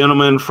got a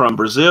gentleman from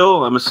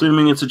Brazil. I'm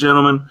assuming it's a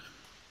gentleman.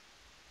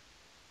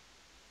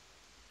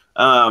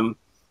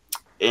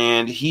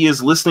 And he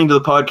is listening to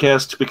the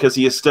podcast because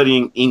he is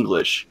studying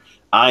English.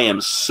 I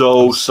am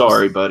so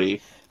sorry,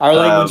 buddy. Our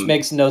language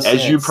makes no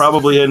sense. As you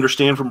probably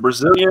understand from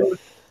Brazilian,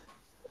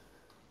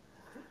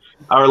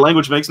 our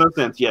language makes no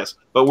sense, yes.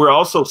 But we're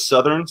also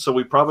Southern, so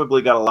we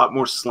probably got a lot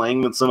more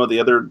slang than some of the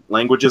other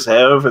languages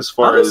have as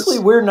far Honestly,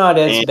 as... we're not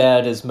as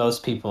bad as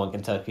most people in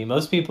Kentucky.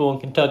 Most people in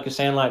Kentucky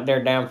sound like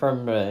they're down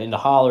from in the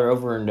holler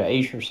over in the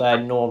eastern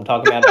side. You know what I'm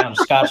talking about, down in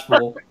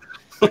Scottsville.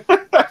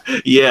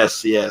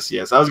 Yes.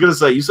 I was going to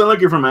say, you sound like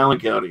you're from Allen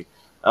County.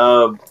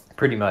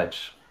 Pretty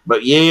much.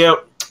 But yeah,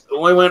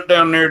 we went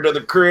down there to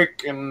the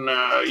creek and,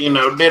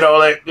 did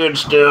all that good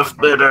stuff.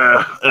 But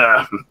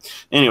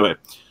anyway,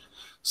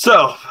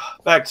 so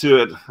back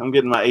to it. I'm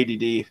getting my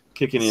ADD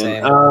kicking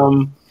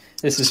in.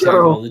 This is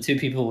terrible. The two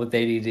people with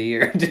ADD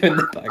are doing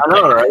the podcast. I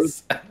know, right?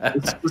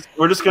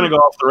 We're just going to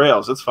go off the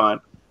rails. It's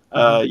fine.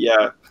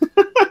 Yeah.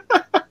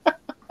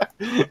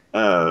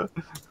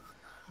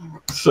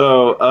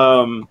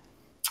 So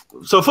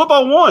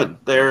football won.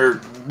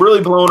 They're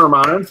really blowing our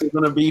minds. They're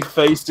going to be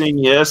facing.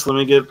 Yes,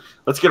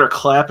 let's get our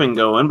clapping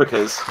going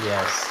because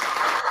yes,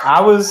 I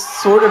was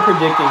sort of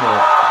predicting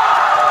it.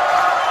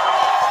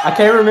 I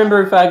can't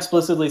remember if I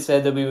explicitly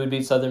said that we would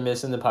beat Southern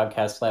Miss in the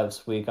podcast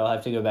last week. I'll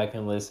have to go back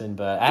and listen,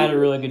 but I had a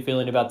really good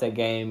feeling about that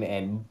game,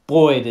 and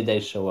boy, did they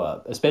show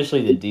up,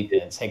 especially the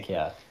defense. Heck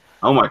yeah.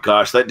 Oh my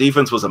gosh, that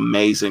defense was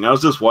amazing. I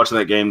was just watching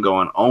that game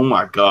going, oh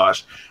my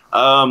gosh.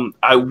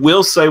 I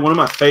will say one of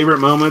my favorite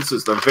moments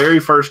is the very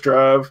first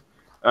drive,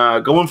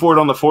 going for it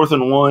on the 4th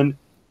and 1,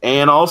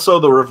 and also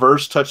the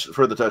reverse touch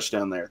for the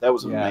touchdown there. That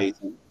was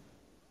amazing.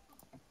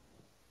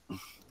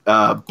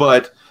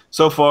 But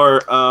so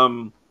far,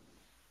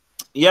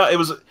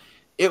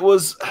 it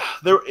was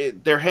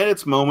there had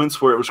its moments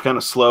where it was kind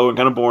of slow and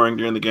kind of boring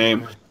during the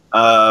game.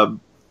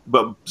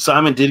 But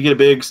Simon did get a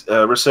big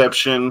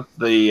reception.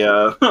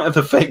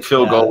 The fake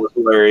field goal was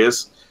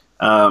hilarious.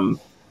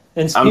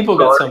 And people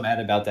got so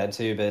mad about that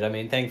too, but I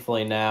mean,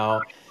 thankfully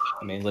now,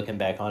 looking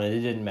back on it,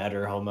 it didn't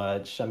matter how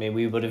much.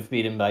 We would have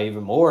beat him by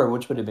even more,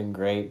 which would have been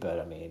great.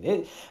 But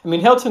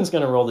Helton's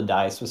going to roll the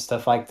dice with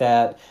stuff like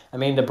that.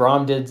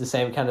 DeBrom did the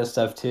same kind of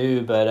stuff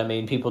too, but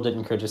people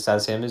didn't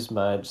criticize him as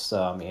much.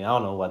 So I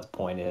don't know what the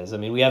point is.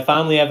 We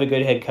finally have a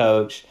good head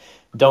coach.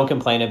 Don't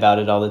complain about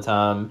it all the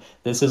time.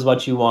 This is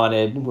what you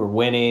wanted. We're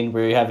winning.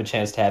 We have a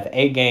chance to have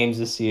 8 games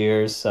this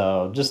year,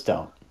 so just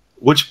don't.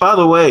 Which, by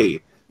the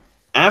way,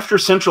 after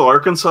Central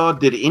Arkansas,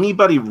 did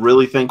anybody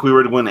really think we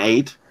were to win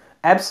 8?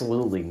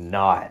 Absolutely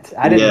not.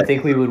 I didn't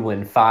think we would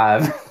win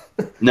 5.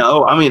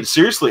 No,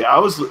 seriously, I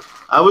was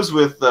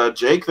with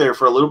Jake there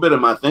for a little bit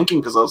of my thinking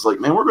because I was like,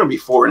 man, we're going to be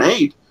 4 and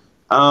 8.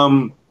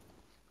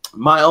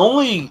 My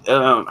only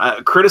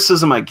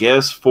criticism, I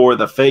guess, for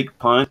the fake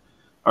punt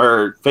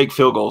or fake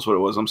field goal is what it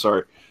was. I'm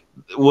sorry.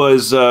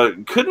 Was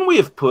couldn't we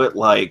have put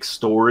like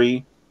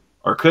Story,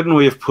 or couldn't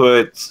we have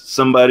put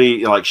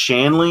somebody like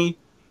Shanley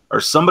or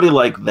somebody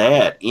like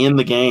that in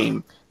the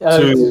game?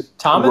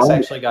 Thomas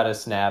actually got a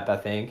snap. I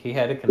think he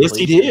had a completion.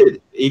 Yes, he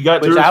did. He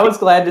got, which I was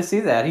glad to see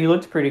that. He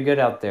looked pretty good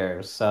out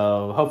there.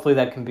 So hopefully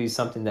that can be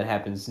something that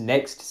happens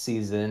next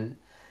season.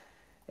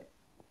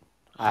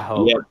 I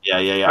hope. Yeah.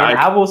 And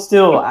I will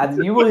still.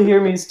 You will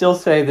hear me still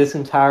say this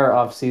entire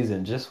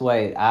offseason. Just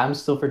wait. I'm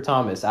still for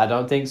Thomas. I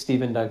don't think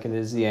Stephen Duncan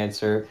is the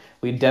answer.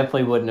 We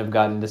definitely wouldn't have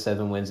gotten to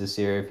 7 wins this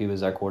year if he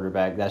was our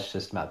quarterback. That's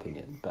just my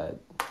opinion. But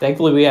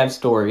thankfully, we have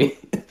Story.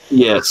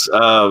 Yes.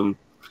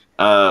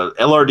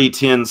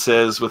 LRD10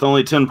 says, with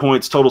only 10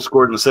 points total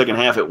scored in the second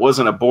half, it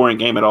wasn't a boring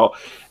game at all.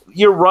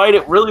 You're right.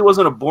 It really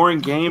wasn't a boring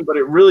game, but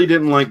it really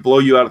didn't blow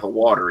you out of the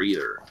water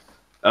either.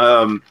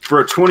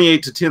 For a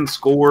 28-10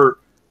 score.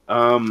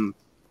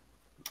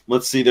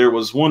 Let's see, there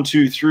was 1,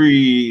 2,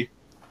 3,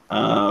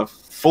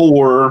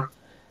 4,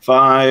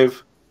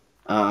 5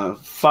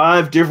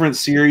 different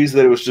series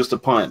that it was just a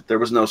punt. There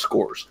was no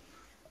scores.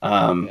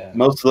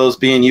 Most of those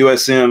being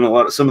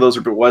USM, some of those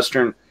are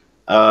Western.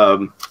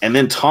 And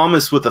then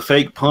Thomas with a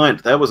fake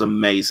punt. That was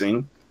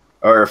amazing.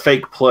 Or a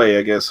fake play,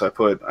 I guess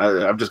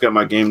I've just got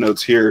my game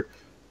notes here.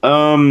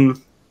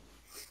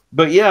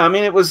 But yeah,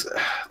 it was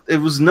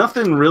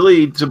nothing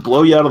really to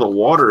blow you out of the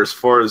water as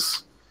far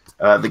as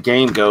the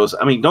game goes.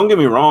 Don't get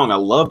me wrong, I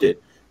loved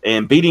it.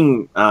 And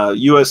beating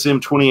USM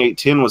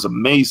 28-10 was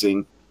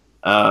amazing.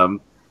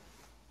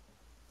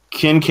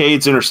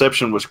 Kincaid's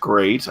interception was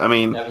great. I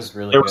mean, That was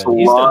really there was good. a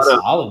He's lot done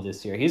of solid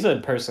this year. He's a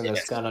person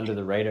that's gone under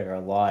the radar a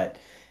lot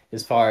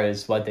as far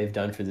as what they've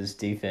done for this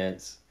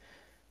defense.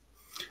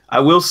 I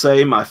will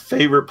say my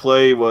favorite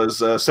play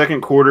was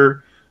second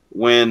quarter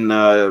when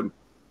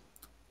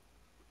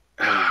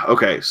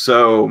okay,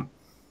 so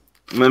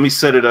let me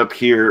set it up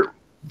here.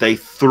 They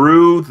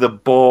threw the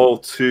ball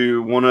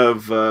to one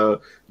of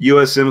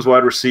USM's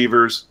wide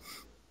receivers.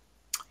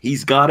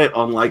 He's got it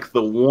on like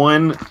the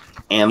 1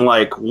 and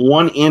like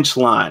 1 inch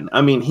line.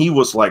 I mean, he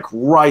was like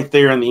right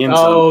there in the end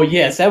zone. Oh,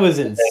 yes, that was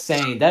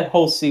insane. That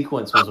whole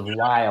sequence was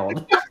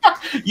wild.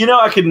 You know,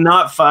 I could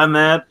not find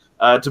that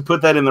to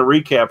put that in the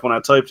recap when I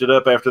typed it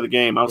up after the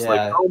game. I was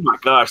like, oh my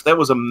gosh, that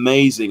was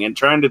amazing. And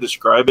trying to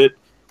describe it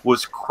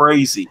was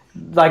crazy.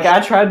 Like, I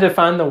tried to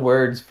find the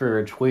words for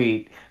a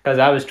tweet because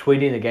I was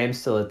tweeting the game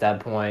still at that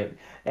point.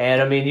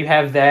 And, I mean, you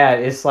have that.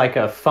 It's like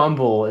a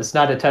fumble. It's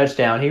not a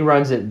touchdown. He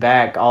runs it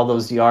back all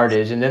those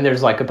yardage. And then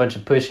there's like a bunch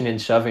of pushing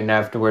and shoving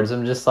afterwards.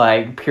 I'm just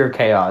like, pure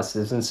chaos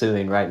is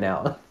ensuing right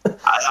now.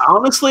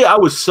 Honestly, I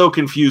was so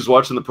confused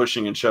watching the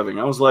pushing and shoving.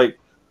 I was like,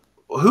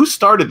 who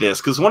started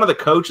this? Because one of the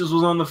coaches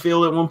was on the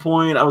field at one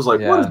point. I was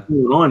like, what is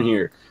going on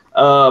here?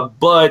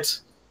 But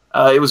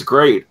it was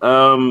great.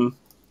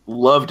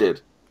 Loved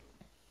it.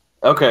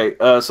 Okay,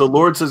 so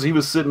Lord says he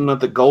was sitting at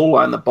the goal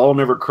line. The ball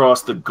never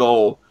crossed the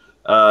goal.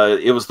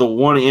 It was the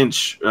 1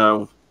 inch.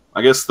 I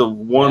guess the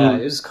one. Yeah,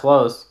 it was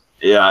close.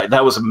 Yeah,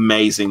 that was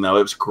amazing though.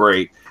 It was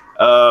great.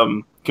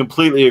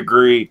 Completely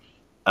agree.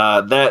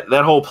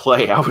 That whole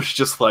play, I was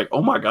just like,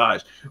 oh my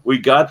gosh, we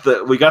got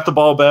the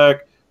ball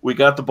back. We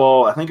got the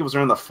ball. I think it was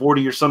around the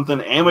 40 or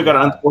something, and we got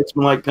an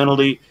unsportsmanlike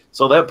penalty.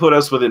 So that put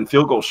us within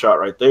field goal shot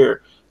right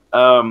there.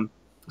 And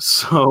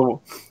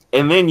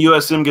then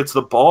USM gets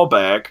the ball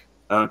back.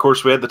 Of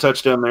course, we had the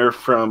touchdown there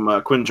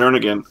from Quinn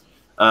Jernigan.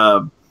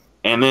 And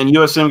then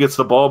USM gets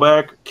the ball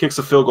back, kicks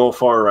a field goal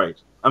far right.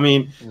 I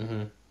mean,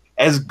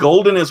 as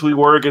golden as we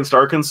were against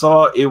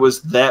Arkansas, it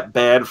was that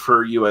bad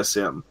for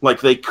USM. Like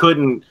they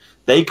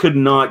could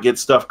not get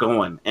stuff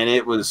going. And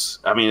it was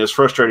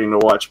frustrating to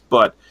watch,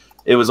 but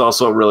it was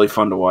also really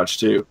fun to watch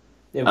too.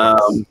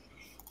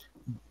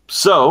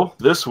 So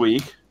this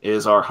week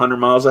is our 100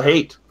 Miles of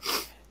Hate.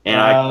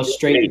 And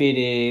straight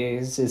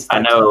biddies.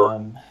 I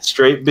know.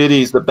 Straight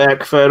biddies, the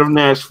back fat of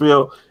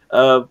Nashville.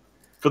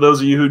 For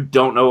those of you who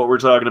don't know what we're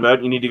talking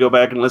about, you need to go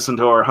back and listen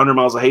to our 100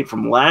 Miles of Hate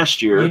from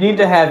last year. You need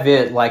to have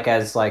it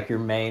as your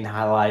main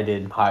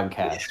highlighted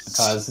podcast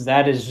because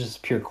that is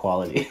just pure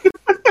quality.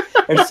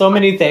 There's so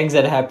many things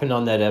that happened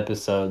on that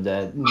episode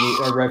that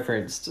are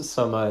referenced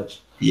so much.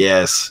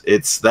 Yes,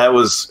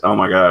 oh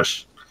my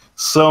gosh,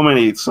 so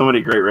many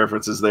great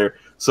references there.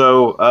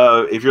 So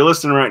if you're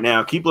listening right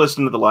now, keep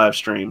listening to the live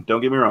stream.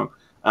 Don't get me wrong.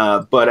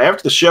 But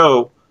after the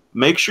show,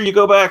 make sure you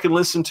go back and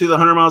listen to the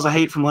 100 Miles of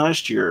Hate from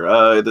last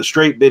year. The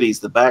straight biddies,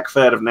 the back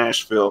fat of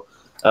Nashville,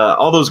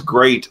 all those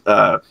great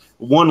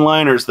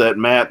one-liners that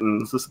Matt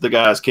and the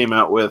guys came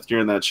out with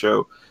during that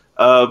show.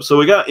 So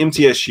we got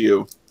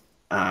MTSU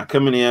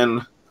coming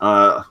in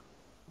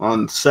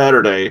on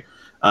Saturday.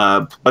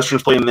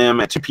 Western's playing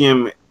them at 2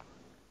 p.m.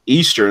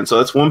 Eastern, so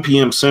that's 1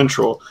 p.m.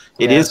 Central.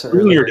 It is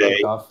Senior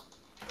Day.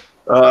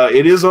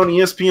 It is on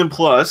ESPN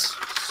Plus,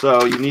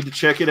 so you need to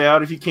check it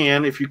out if you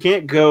can. If you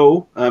can't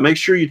go, make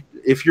sure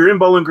if you're in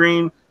Bowling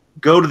Green,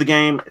 go to the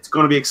game. It's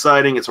going to be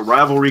exciting. It's a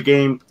rivalry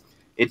game.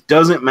 It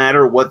doesn't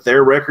matter what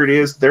their record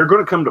is. They're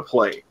going to come to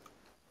play.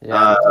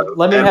 Yeah.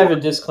 Let me have a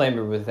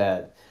disclaimer with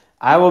that.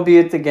 I will be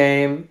at the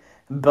game,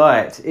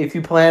 but if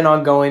you plan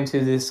on going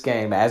to this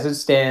game, as it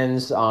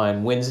stands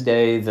on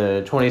Wednesday,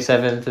 the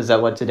 27th, is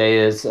that what today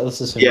is? Let's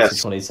assume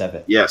it's the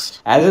 27th.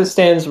 Yes. As it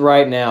stands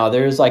right now,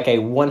 there's like a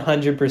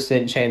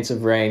 100% chance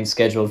of rain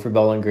scheduled for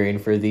Bowling Green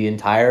for the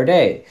entire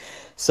day.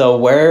 So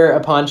wear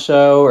a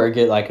poncho or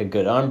get like a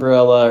good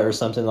umbrella or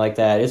something like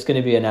that. It's going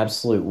to be an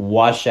absolute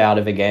washout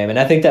of a game. And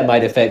I think that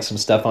might affect some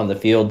stuff on the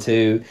field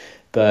too.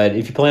 But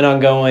if you plan on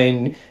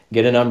going,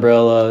 get an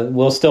umbrella.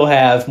 We'll still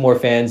have more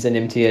fans than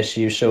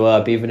MTSU show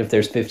up, even if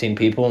there's 15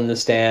 people in the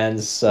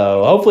stands.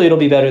 So hopefully it'll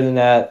be better than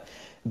that.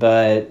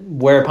 But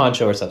wear a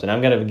poncho or something.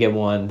 I'm going to get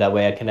one. That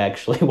way I can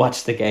actually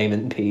watch the game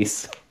in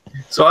peace.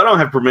 So I don't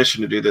have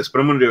permission to do this, but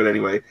I'm going to do it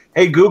anyway.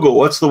 Hey, Google,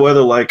 what's the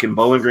weather like in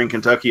Bowling Green,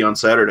 Kentucky on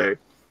Saturday?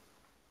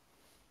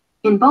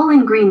 In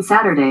Bowling Green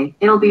Saturday,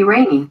 it'll be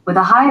rainy with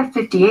a high of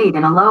 58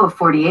 and a low of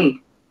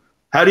 48.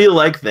 How do you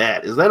like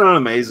that? Is that not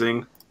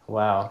amazing?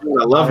 Wow.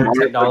 I love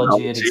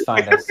technology at its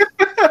finest.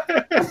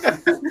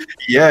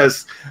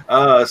 Yes.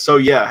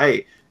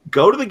 Hey,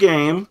 go to the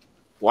game,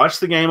 watch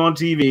the game on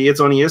TV. It's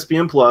on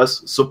ESPN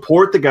Plus.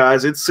 Support the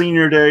guys. It's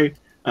Senior Day.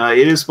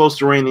 It is supposed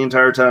to rain the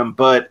entire time,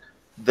 but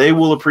they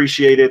will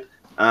appreciate it.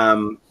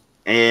 Go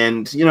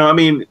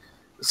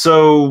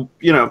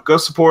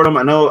support them.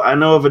 I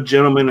know of a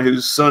gentleman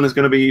whose son is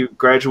going to be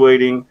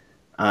graduating.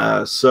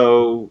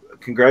 So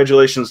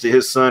congratulations to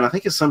his son. I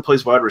think his son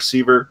plays wide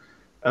receiver.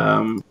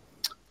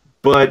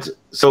 But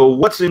so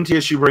what's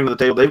MTSU bring to the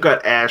table? They've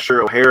got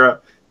Asher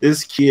O'Hara.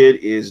 This kid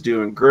is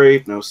doing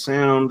great. No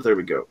sound. There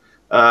we go.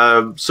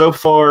 So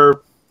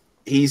far,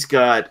 he's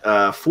got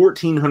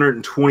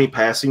 1,420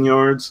 passing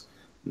yards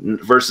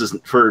versus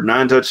for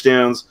 9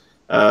 touchdowns.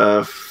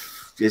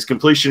 His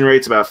completion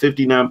rate's about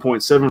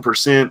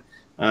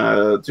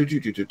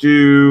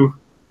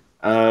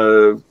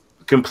 59.7%.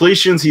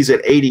 Completions, he's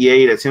at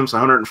 88, attempts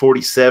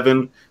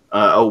 147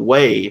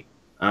 away.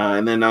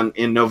 And then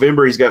in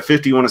November, he's got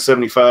 51 to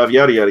 75,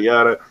 yada, yada,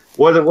 yada.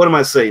 What am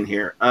I saying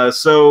here?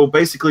 So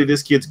basically,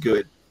 this kid's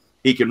good.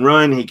 He can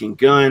run. He can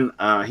gun.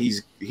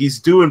 He's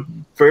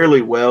doing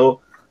fairly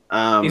well.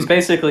 He's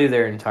basically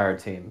their entire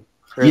team.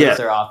 Or Yes.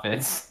 their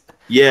offense.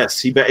 Yes,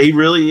 he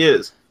really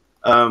is.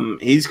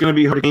 He's going to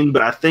be hurting,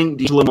 but I think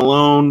D'Angelo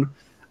Malone,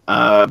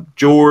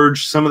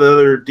 George, some of the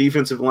other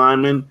defensive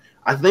linemen,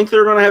 I think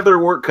they're going to have their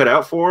work cut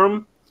out for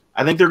them.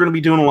 I think they're going to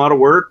be doing a lot of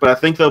work, but I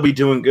think they'll be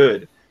doing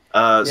good.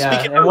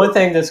 And one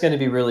thing that's going to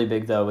be really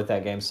big, though, with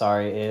that game,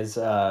 is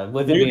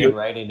with it being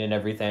rated and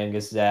everything,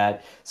 is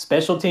that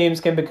special teams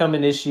can become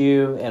an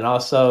issue, and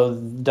also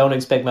don't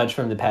expect much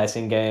from the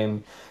passing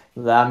game.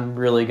 I'm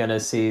really going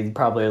to see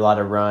probably a lot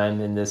of run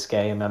in this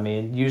game. I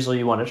mean, usually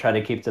you want to try to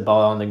keep the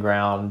ball on the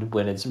ground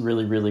when it's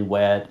really, really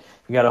wet.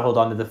 You got to hold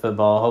on to the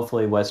football.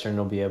 Hopefully Western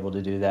will be able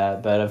to do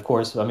that. But, of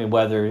course, I mean,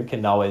 weather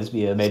can always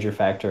be a major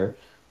factor.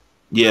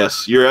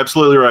 Yes, you're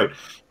absolutely right.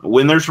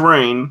 When there's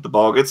rain, the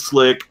ball gets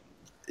slick.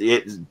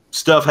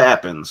 Stuff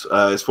happens,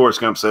 as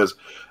Forrest Gump says.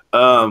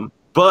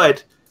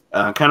 But kind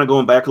of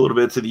going back a little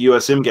bit to the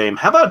USM game,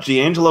 how about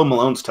D'Angelo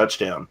Malone's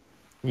touchdown?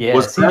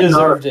 Yes, he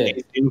deserved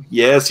it.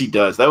 Yes, he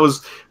does.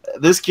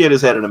 This kid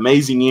has had an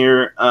amazing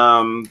year.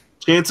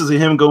 Chances of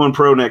him going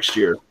pro next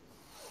year.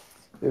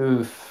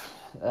 Oof.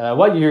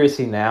 What year is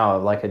he now?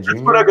 Like a junior?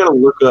 That's what I got to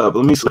look up.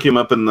 Let me look him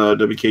up in the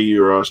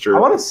WKU roster. I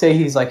want to say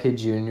he's like a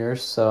junior,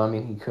 so I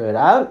mean he could.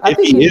 I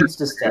think he needs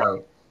to stay.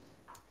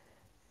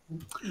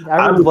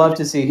 I would love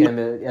to see him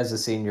as a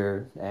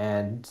senior,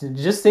 and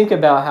just think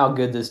about how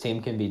good this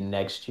team can be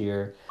next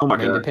year. Oh my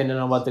God. Depending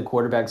on what the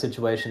quarterback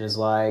situation is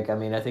like. I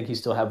mean, I think you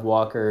still have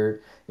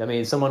Walker. I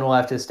mean, someone will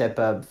have to step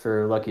up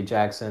for Lucky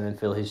Jackson and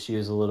fill his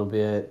shoes a little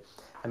bit.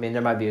 I mean,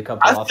 there might be a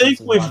couple. But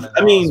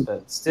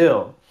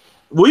still,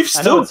 we've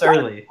still got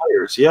early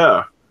players.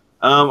 Yeah,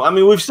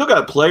 we've still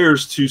got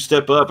players to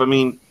step up. I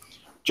mean,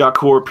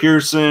 Jacor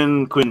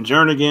Pearson, Quinn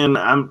Jernigan.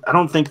 I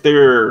don't think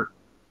they're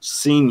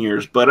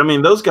seniors, but I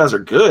mean those guys are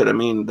good. I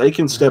mean they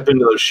can step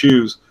into those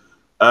shoes.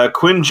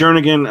 Quinn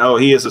Jernigan,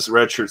 he is a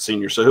redshirt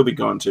senior, so he'll be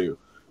gone too.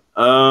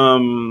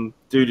 Sorry,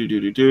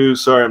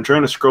 I'm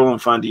trying to scroll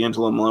and find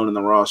D'Angelo Malone in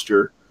the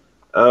roster.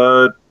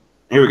 Here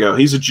we go.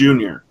 He's a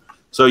junior,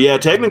 so yeah,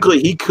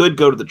 technically he could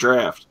go to the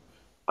draft.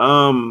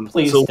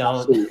 Please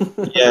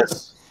don't.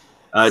 Yes,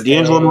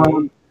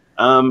 D'Angelo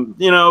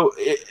Malone.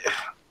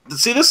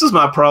 See, this is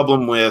my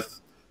problem with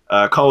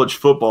college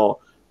football.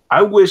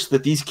 I wish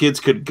that these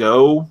kids could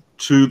go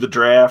to the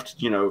draft,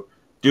 do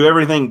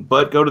everything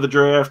but go to the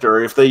draft,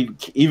 or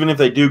even if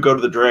they do go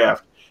to the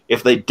draft,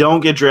 if they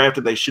don't get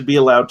drafted, they should be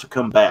allowed to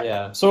come back.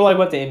 Yeah, sort of like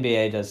what the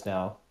NBA does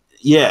now.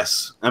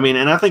 Yes. I mean,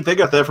 and I think they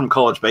got that from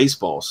college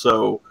baseball.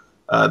 So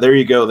there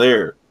you go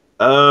there.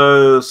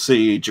 Let's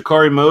see.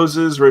 Jakari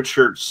Moses,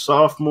 redshirt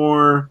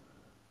sophomore.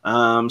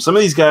 Some of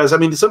these guys, I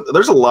mean,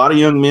 there's a lot of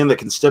young men that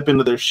can step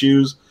into their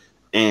shoes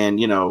and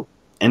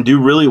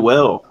do really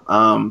well.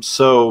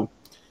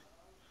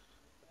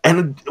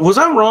 And was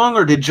I wrong,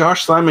 or did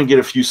Josh Simon get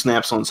a few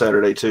snaps on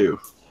Saturday too?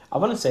 I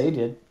want to say he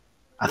did.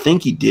 I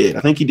think he did.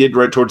 I think he did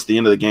right towards the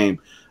end of the game.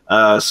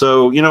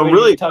 Wait,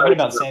 really talking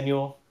about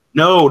Samuel?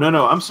 No.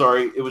 I'm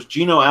sorry. It was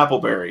Gino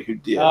Appleberry who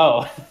did.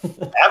 Oh,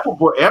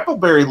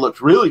 Appleberry looked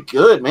really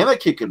good. Man,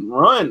 that kid can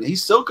run.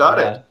 He's still got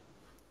it.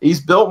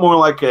 He's built more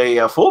like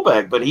a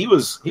fullback, but he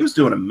was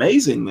doing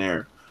amazing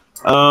there.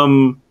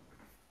 So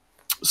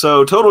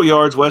total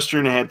yards,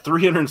 Western had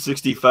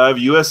 365.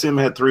 USM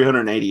had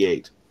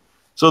 388.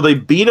 So they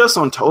beat us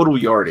on total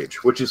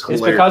yardage, which is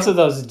hilarious. It's because of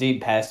those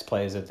deep pass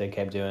plays that they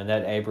kept doing.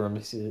 That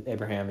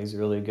Abraham, he's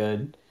really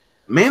good.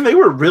 Man, they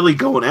were really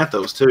going at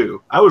those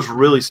too. I was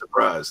really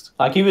surprised.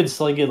 Like he would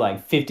sling it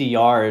like 50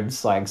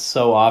 yards like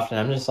so often.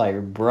 I'm just like,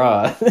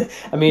 bruh.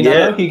 I mean, I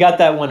know he got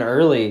that one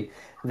early.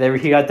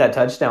 He got that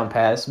touchdown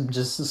pass,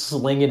 just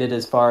slinging it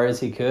as far as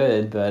he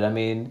could. But I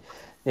mean,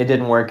 it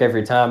didn't work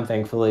every time,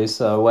 thankfully.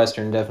 So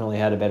Western definitely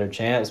had a better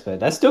chance. But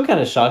that's still kind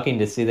of shocking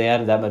to see they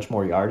had that much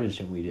more yardage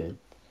than we did.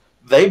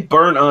 They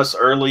burnt us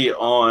early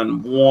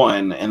on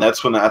one, and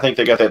that's when I think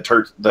they got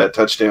that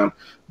touchdown.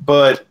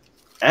 But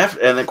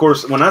and of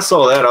course, when I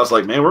saw that, I was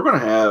like, man,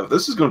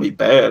 this is going to be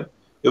bad.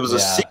 It was a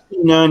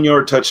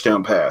 69-yard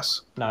touchdown pass.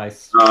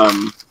 Nice.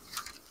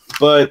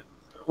 But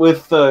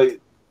with so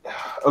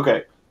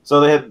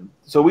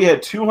we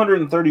had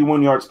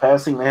 231 yards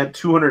passing. They had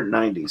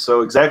 290.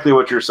 So exactly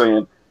what you're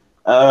saying.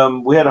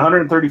 We had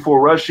 134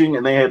 rushing,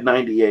 and they had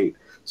 98.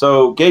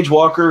 So Gage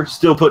Walker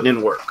still putting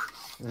in work.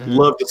 Mm-hmm.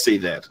 Love to see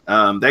that.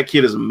 That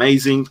kid is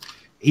amazing.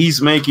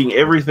 He's making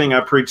everything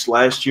I preached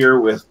last year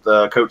with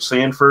Coach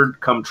Sanford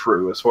come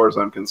true, as far as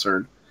I'm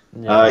concerned.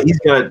 Yeah. He's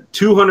got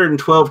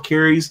 212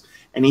 carries,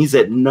 and he's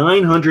at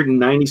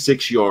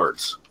 996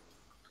 yards.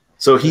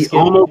 So he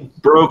almost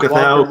broke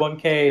 1,000.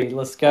 1K,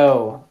 let's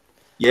go.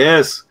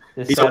 Yes.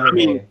 This He's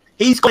Saturday.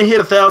 going to hit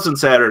 1,000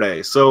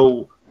 Saturday.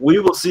 So we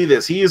will see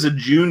this. He is a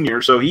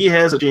junior, so he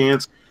has a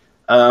chance.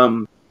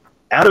 Out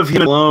of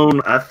him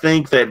alone, I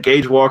think that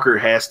Gage Walker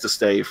has to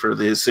stay for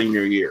his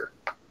senior year.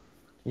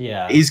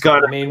 Yeah. He's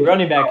got. I mean,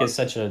 running back is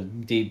such a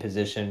deep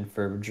position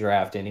for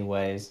draft,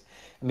 anyways.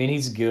 I mean,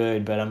 he's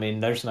good, but I mean,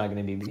 there's not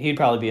going to be. He'd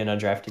probably be an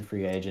undrafted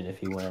free agent if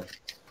he went.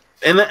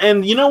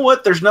 And you know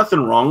what? There's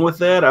nothing wrong with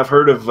that. I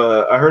heard a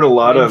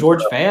lot of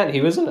George Fant.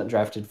 He was an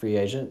undrafted free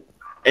agent.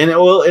 And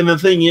the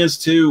thing is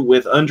too,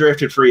 with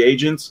undrafted free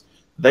agents,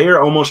 they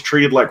are almost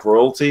treated like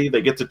royalty.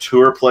 They get to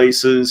tour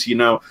places.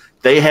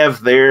 They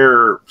have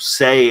their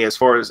say as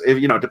far as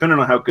depending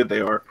on how good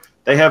they are.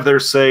 They have their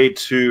say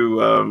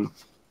to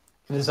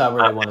decide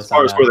where they want to. As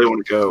far as where they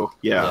want to go.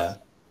 Yeah.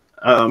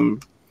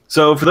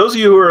 So for those of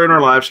you who are in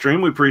our live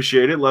stream, we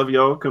appreciate it. Love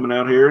y'all coming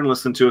out here and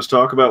listening to us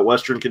talk about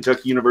Western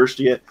Kentucky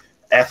University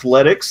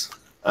athletics.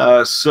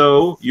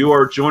 So you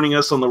are joining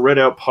us on the Red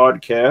Out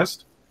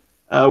podcast.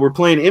 We're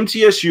playing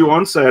MTSU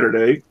on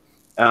Saturday.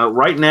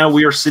 Right now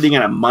we are sitting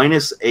at a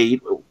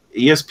 -8.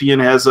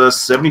 ESPN has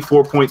us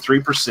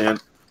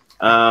 74.3%.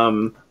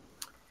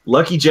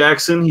 Lucky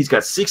Jackson, he's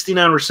got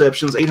 69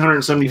 receptions,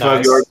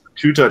 875 yards,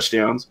 2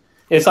 touchdowns.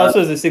 It's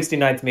also the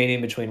 69th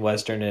meeting between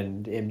Western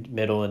and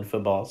Middle in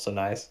football, so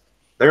nice.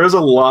 There's a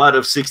lot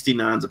of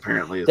 69s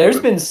apparently. There's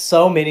been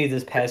so many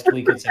this past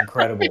week, it's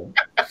incredible.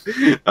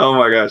 Oh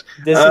my gosh.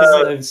 This is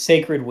a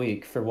sacred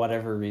week for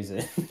whatever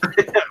reason.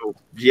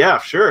 Yeah,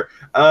 sure.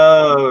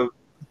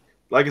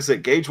 Like I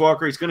said, Gage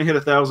Walker, he's going to hit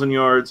 1,000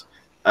 yards.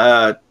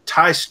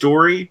 Ty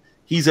Story,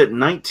 he's at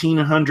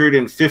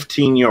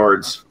 1,915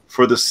 yards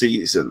for the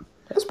season.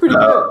 That's pretty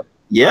good.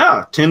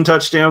 Yeah, 10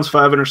 touchdowns,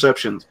 5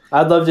 interceptions.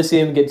 I'd love to see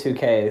him get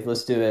 2K.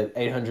 Let's do it.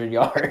 800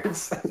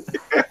 yards.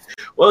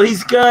 Well,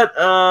 he's got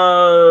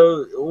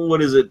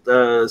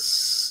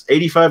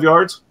 85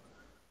 yards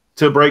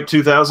to break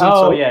 2,000.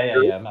 Oh,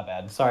 yeah. My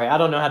bad. Sorry, I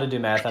don't know how to do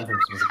math. I'm from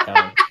Susan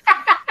County.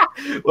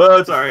 Well,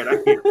 it's all right. I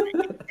can't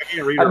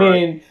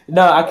read.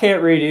 No, I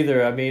can't read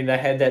either. I mean, I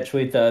had that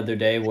tweet the other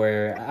day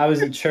where I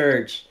was at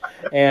church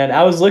and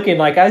I was looking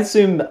I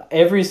assume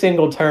every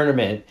single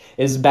tournament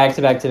is back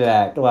to back to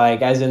back.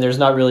 As in there's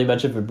not really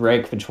much of a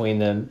break between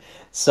them.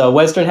 So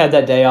Western had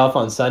that day off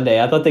on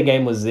Sunday. I thought the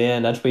game was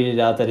in. I tweeted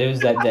out that it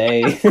was that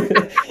day.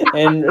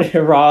 And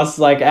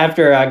Ross,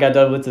 after I got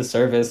done with the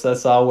service, I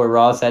saw where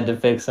Ross had to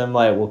fix. I'm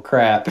like, well,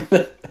 crap.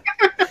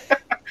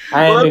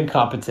 I am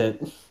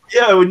incompetent.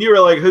 Yeah, when you were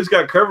like, who's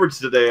got coverage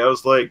today? I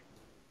was like,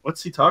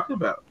 what's he talking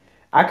about?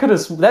 I could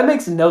have. That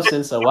makes no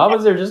sense, though. Why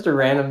was there just a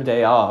random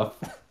day off?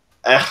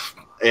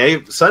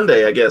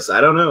 Sunday, I guess. I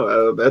don't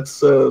know.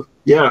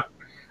 Yeah.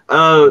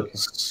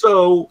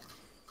 So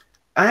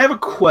I have a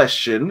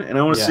question, and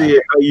I want to see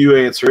how you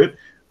answer it.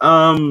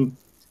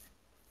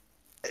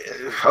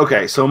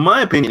 Okay, so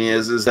my opinion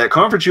is that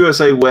Conference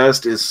USA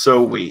West is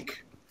so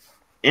weak.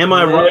 Am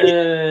I right?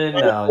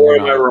 No, or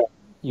am I wrong?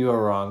 You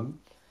are wrong.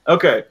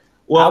 Okay.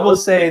 Well, I will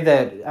say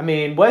that,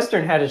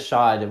 Western had a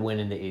shot at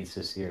winning the East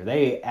this year.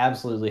 They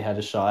absolutely had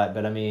a shot,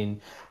 but,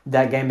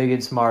 that game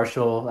against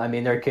Marshall,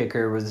 their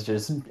kicker was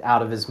just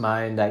out of his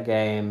mind that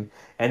game.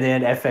 And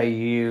then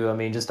FAU,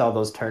 just all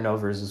those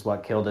turnovers is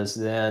what killed us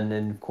then.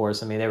 And, of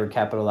course, they were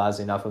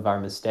capitalizing off of our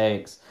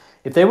mistakes.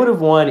 If they would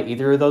have won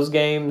either of those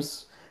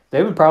games,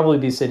 they would probably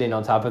be sitting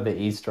on top of the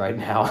East right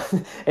now.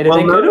 And if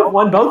they could have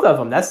won both of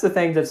them, that's the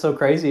thing that's so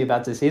crazy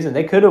about this season.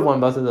 They could have won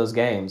both of those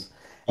games.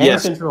 And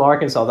Central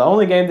Arkansas. The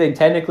only game they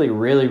technically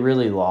really,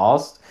 really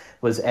lost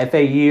was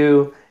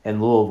FAU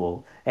and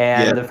Louisville.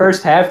 And the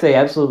first half they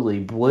absolutely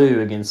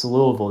blew against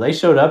Louisville. They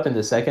showed up in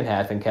the second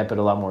half and kept it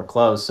a lot more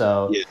close.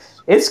 So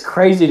it's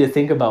crazy to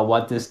think about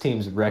what this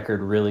team's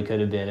record really could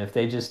have been if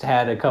they just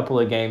had a couple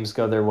of games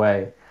go their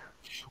way.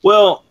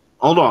 Well,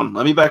 hold on.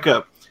 Let me back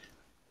up.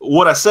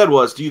 What I said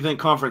was, do you think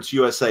Conference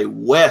USA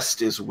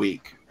West is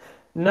weak?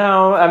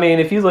 No,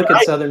 if you look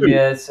at Southern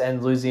Miss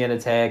and Louisiana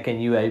Tech and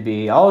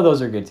UAB, all of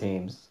those are good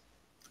teams.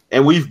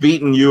 And we've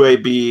beaten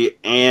UAB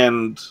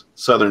and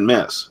Southern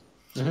Miss.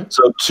 Mm-hmm.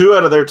 So 2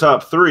 out of their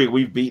top 3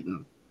 we've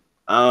beaten.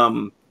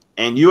 And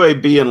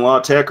UAB and La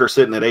Tech are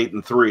sitting at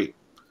 8-3.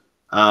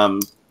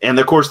 And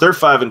of course they're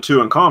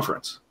 5-2 in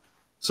conference.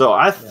 So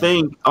I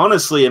think,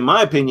 honestly, in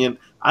my opinion,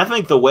 I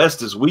think the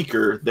West is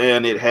weaker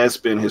than it has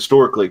been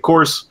historically. Of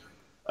course,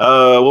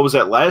 what was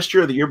that, last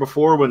year or the year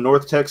before when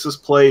North Texas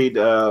played?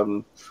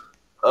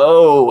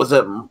 Was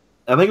that?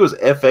 I think it was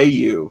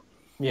FAU.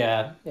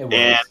 Yeah, it was.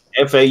 And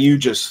FAU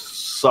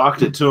just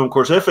socked it to them. Of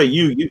course,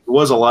 FAU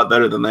was a lot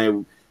better than they.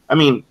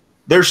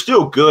 They're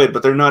still good,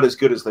 but they're not as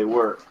good as they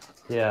were.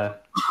 Yeah,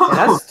 and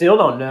I still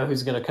don't know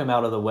who's going to come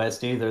out of the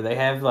West either. They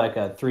have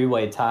a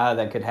 3-way tie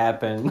that could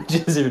happen, which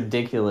is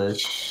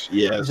ridiculous.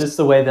 Yeah, just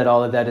the way that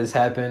all of that has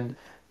happened.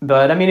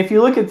 But, if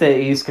you look at the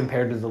East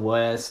compared to the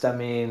West,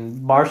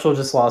 Marshall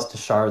just lost to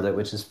Charlotte,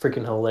 which is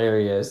freaking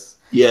hilarious.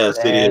 Yes,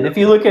 it is. And if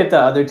you look at the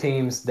other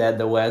teams that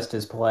the West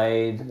has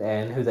played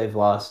and who they've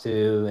lost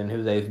to and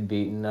who they've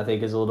beaten, I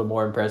think is a little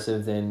more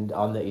impressive than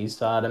on the East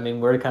side.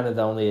 We're kind of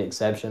the only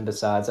exception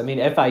besides.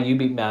 FIU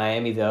beat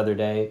Miami the other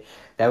day.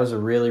 That was a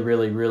really,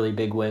 really, really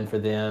big win for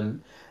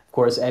them. Of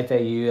course,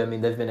 FAU, I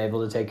mean, they've been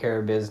able to take care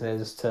of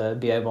business to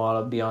be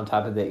able to be on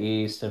top of the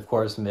East. And of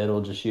course,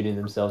 Middle just shooting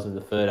themselves in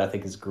the foot, I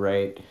think is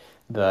great.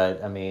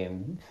 But I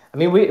mean,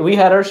 we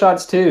had our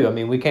shots too. I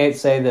mean, we can't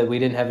say that we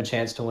didn't have a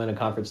chance to win a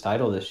conference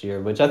title this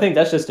year, which I think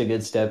that's just a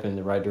good step in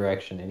the right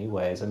direction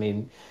anyways. I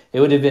mean, it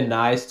would have been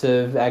nice to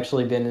have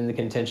actually been in the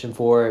contention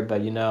for it,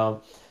 but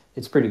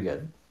it's pretty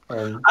good.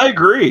 And I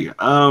agree.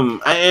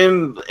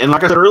 And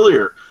like I said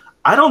earlier,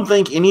 I don't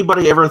think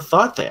anybody ever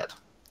thought that.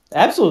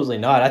 absolutely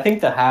not. I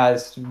think the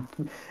highest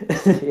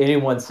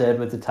anyone said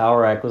with the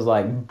Tower Act was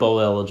like bowl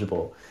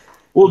eligible.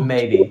 Well,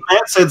 Maybe.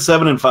 Matt said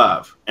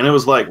 7-5, and it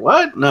was like,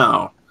 what?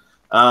 No.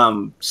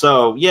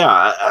 So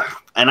yeah,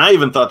 and I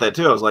even thought that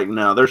too. I was like,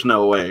 no, there's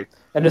no way.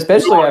 And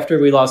especially after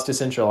we lost to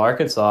Central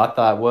Arkansas, I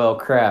thought, well,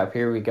 crap,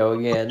 here we go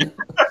again.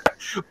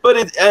 But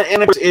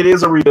it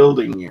is a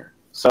rebuilding year,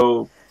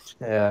 so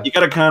Yeah. you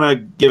got to kind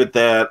of give it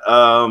that.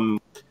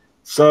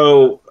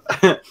 So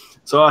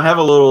I have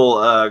a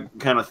little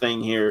kind of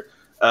thing here.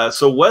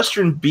 So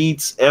Western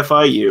beats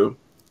FIU.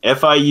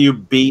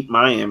 FIU beat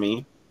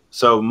Miami.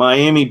 So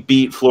Miami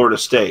beat Florida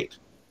State.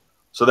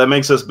 So that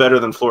makes us better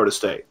than Florida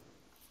State.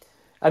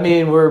 I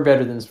mean, we're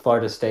better than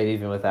Florida State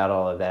even without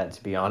all of that,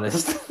 to be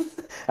honest.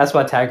 That's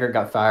why Taggart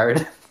got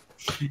fired.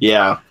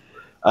 Yeah.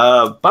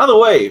 By the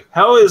way,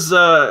 how is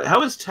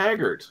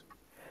Taggart?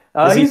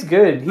 He's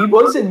good. He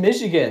was in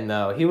Michigan,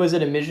 though. He was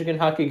at a Michigan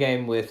hockey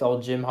game with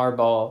old Jim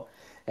Harbaugh.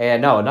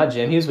 And no, not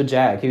Jim. He was with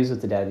Jack. He was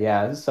with the dad,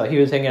 yeah. So he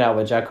was hanging out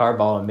with Jack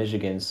Harbaugh in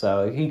Michigan.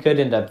 So he could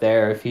end up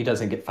there if he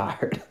doesn't get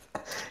fired.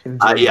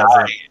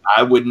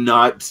 I would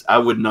not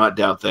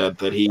doubt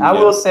that he. I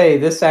will say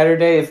this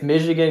Saturday, if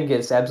Michigan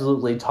gets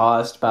absolutely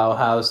tossed by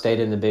Ohio State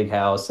in the Big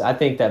House, I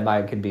think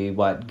that could be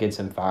what gets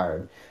him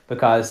fired,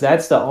 because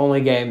that's the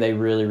only game they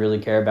really, really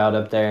care about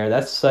up there.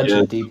 That's such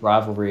a deep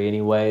rivalry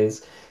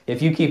anyways.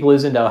 If you keep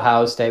losing to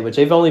Ohio State, which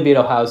they've only beat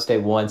Ohio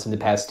State once in the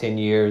past 10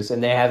 years,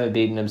 and they haven't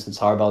beaten them since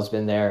Harbaugh's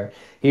been there,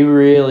 he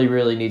really,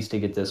 really needs to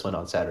get this one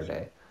on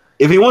Saturday.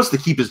 If he wants to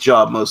keep his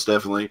job, most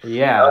definitely.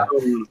 Yeah.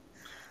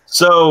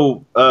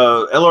 So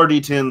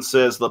LRD10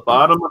 says the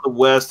bottom of the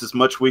West is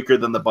much weaker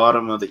than the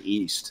bottom of the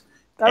East.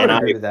 I would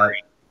agree with that.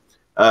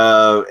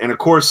 And of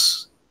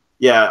course,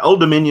 Old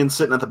Dominion's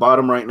sitting at the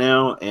bottom right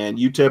now, and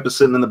UTEP is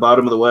sitting in the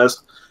bottom of the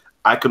West.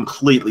 I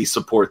completely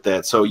support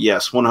that. So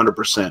yes,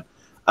 100%.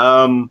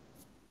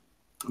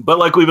 But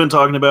like we've been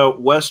talking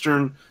about,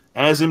 Western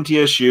has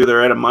MTSU.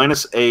 They're at a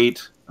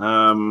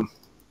 -8.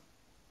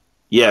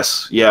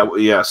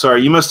 Yes.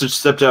 Sorry, you must have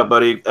stepped out,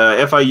 buddy.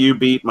 FIU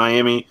beat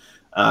Miami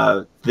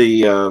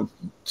the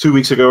 2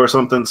 weeks ago or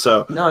something.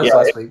 So No, it's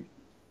last week.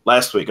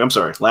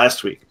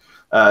 Last week.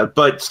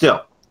 But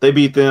still, they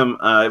beat them.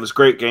 It was a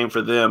great game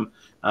for them.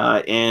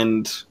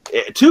 And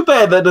too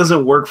bad that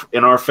doesn't work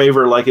in our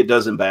favor like it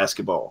does in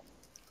basketball.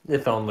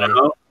 If only.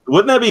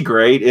 Wouldn't that be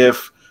great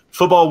if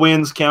football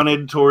wins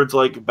counted towards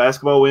like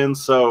basketball wins?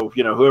 So,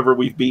 whoever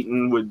we've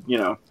beaten would,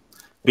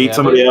 beat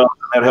somebody else.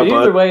 But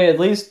either way, at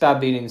least by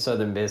beating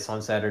Southern Miss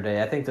on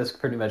Saturday, I think that's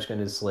pretty much going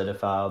to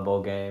solidify a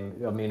bowl game.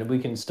 I mean, we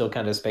can still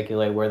kind of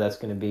speculate where that's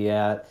going to be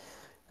at.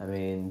 I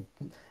mean,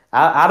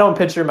 I don't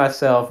picture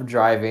myself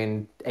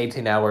driving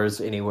 18 hours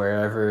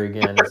anywhere ever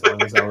again as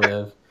long as I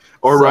live.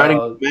 Or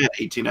riding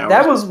 18 hours.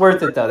 That was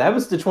worth it, though. That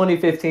was the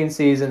 2015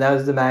 season. That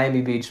was the Miami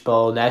Beach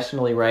Bowl,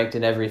 nationally ranked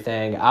and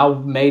everything. I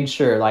made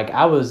sure,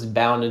 I was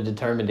bound and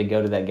determined to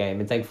go to that game.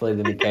 And thankfully,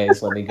 the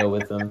McKays let me go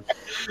with them.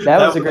 That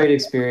was a great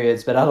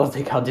experience, but I don't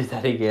think I'll do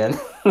that again.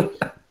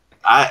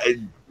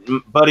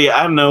 Buddy,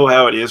 I know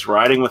how it is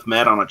riding with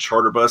Matt on a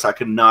charter bus. I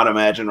could not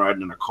imagine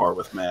riding in a car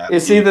with Matt. You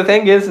see, the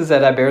thing is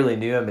that I barely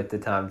knew him at the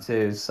time,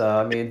 too. So,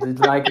 I mean,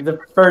 the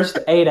first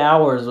 8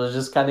 hours was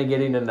just kind of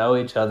getting to know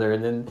each other.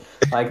 And then,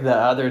 the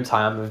other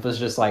time, it was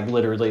just,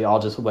 literally all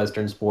just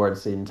Western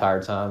sports the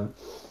entire time.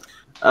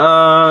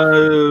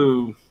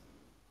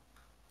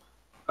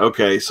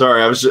 Okay,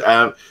 sorry. I was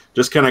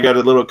just kind of got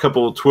a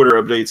couple of Twitter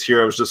updates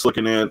here. I was just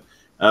looking at.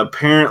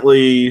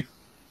 Apparently,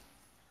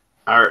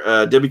 our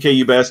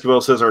WKU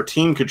basketball says our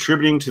team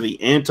contributing to the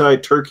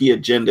anti-Turkey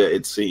agenda,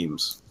 it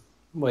seems.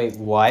 Wait,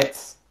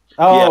 what?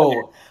 Oh,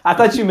 yeah. I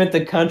thought you meant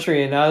the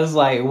country, and I was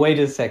like, wait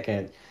a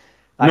second.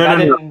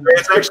 No.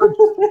 It's actually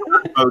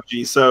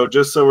emoji, so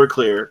just so we're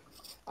clear.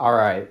 All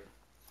right.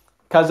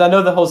 Because I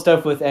know the whole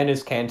stuff with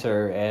Enes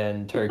Kanter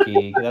and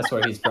Turkey. That's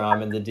where he's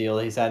from and the deal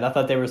he's had. And I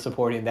thought they were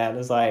supporting that. And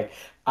it's like,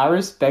 I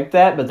respect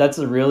that, but that's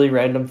a really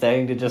random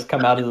thing to just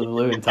come out of the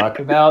blue and talk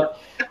about.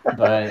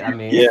 But, I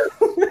mean... Yeah,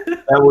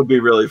 that would be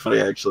really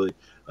funny, actually,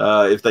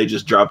 if they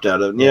just dropped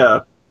out of... Yeah.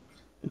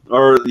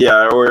 Or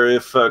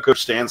if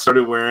Coach Stan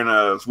started wearing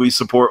we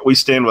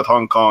stand with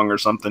Hong Kong or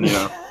something,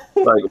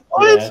 Like,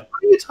 what? Yeah.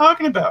 What are you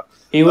talking about?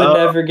 He would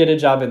never get a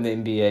job in the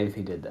NBA if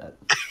he did that.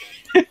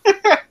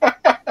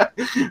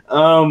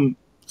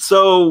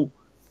 So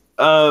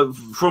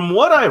from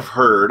what I've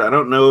heard, I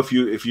don't know if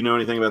you know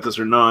anything about this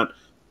or not,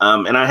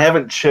 and I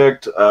haven't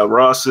checked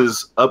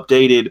Ross's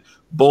updated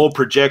bowl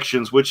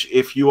projections, which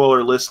if you all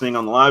are listening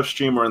on the live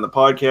stream or in the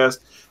podcast,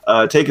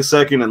 take a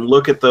second and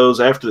look at those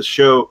after the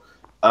show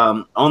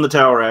on the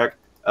Tower Rack.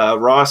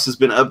 Ross has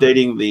been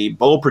updating the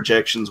bowl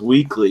projections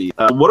weekly.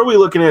 What are we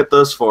looking at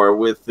thus far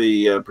with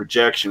the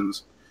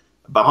projections?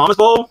 Bahamas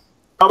Bowl,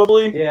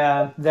 probably?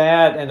 Yeah,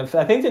 that, and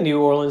I think the New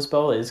Orleans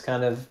Bowl is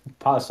kind of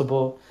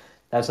possible.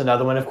 That's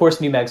another one. Of course,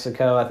 New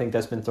Mexico, I think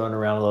that's been thrown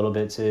around a little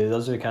bit too.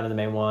 Those are kind of the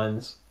main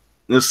ones.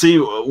 Now, see,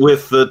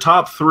 with the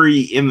top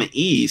three in the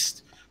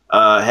East,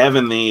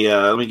 having the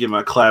let me give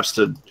my claps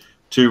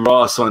to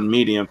Ross on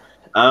Medium.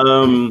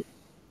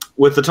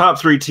 With the top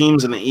three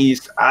teams in the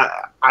East,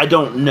 I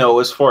don't know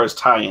as far as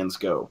tie-ins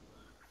go,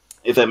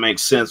 if that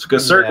makes sense,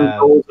 because certain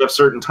bowls have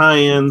certain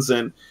tie-ins,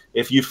 and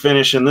if you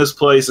finish in this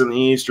place in the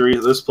East or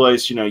this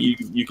place,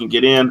 you can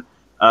get in.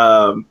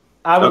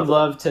 I would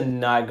love to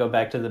not go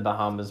back to the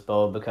Bahamas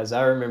Bowl because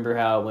I remember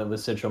how it went with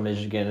Central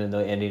Michigan and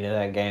the ending of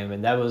that game,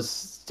 and that was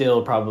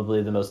still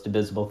probably the most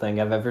abysmal thing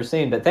I've ever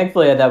seen. But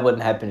thankfully, that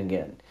wouldn't happen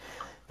again.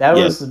 That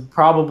was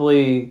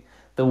probably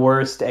the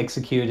worst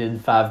executed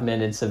 5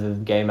 minutes of a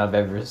game I've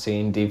ever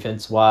seen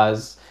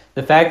defense-wise.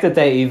 The fact that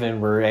they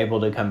even were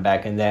able to come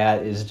back in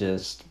that is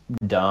just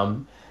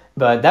dumb.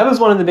 But that was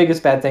one of the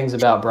biggest bad things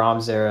about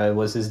Brahms' era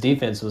was his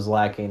defense was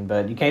lacking.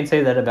 But you can't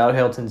say that about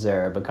Hilton's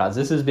era because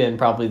this has been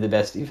probably the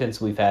best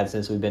defense we've had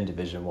since we've been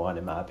Division I,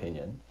 in my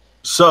opinion.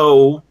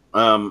 So,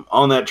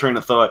 on that train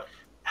of thought,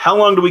 how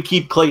long do we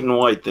keep Clayton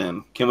White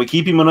then? Can we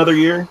keep him another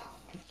year?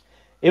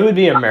 It would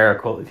be a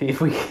miracle if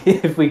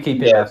we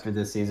keep it after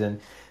this season.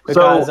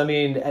 Because,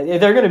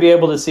 if they're going to be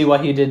able to see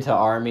what he did to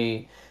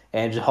Army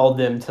and just hold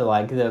them to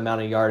like the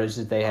amount of yardage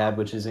that they had,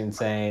 which is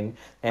insane.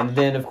 And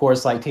then, of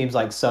course, like teams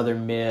like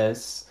Southern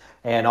Miss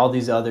and all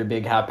these other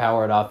big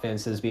high-powered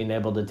offenses being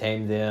able to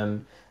tame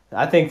them.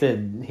 I think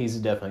that he's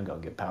definitely going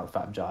to get a Power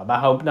 5 job.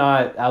 I hope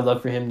not. I'd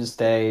love for him to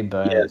stay,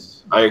 but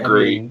yes, I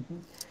agree.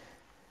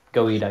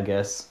 Go eat, I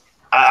guess.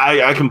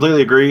 I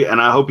completely agree, and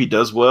I hope he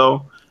does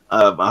well.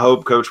 I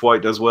hope Coach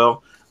White does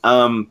well.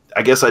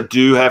 I guess I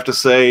do have to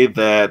say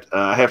that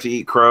I have to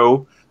eat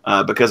crow.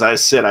 Because I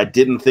said I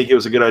didn't think it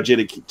was a good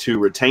idea to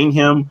retain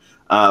him,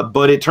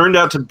 but it turned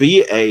out to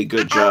be a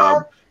good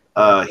job.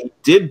 He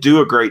did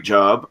do a great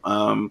job.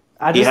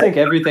 I just think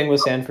everything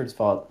was Sanford's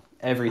fault.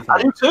 Everything.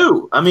 I do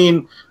too. I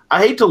mean,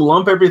 I hate to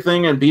lump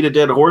everything and beat a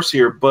dead horse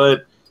here,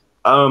 but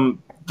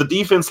the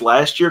defense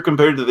last year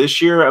compared to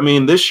this year, I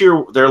mean, this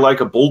year they're like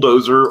a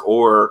bulldozer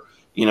or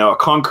a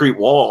concrete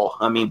wall.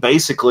 I mean,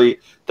 basically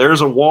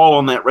there's a wall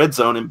on that red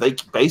zone, and they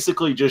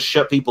basically just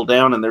shut people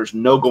down, and there's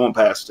no going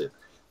past it.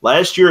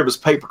 Last year, it was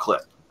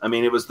paperclip. I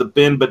mean, it was the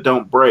bend but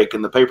don't break,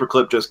 and the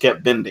paperclip just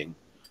kept bending.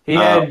 He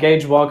had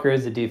Gage Walker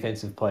as a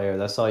defensive player.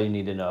 That's all you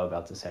need to know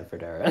about the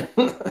Sanford era.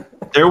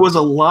 There was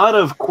a lot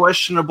of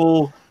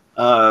questionable,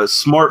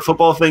 smart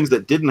football things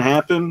that didn't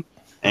happen.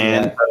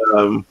 And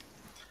so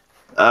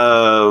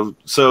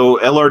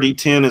LRD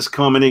 10 is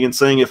commenting and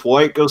saying if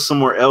White goes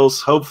somewhere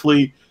else,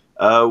 hopefully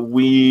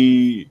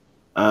we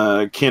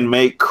can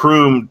make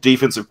Kroom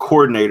defensive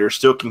coordinator,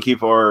 still can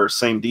keep our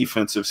same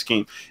defensive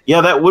scheme.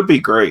 Yeah, that would be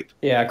great.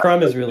 Yeah,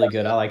 Kroom is really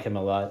good. I like him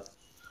a lot.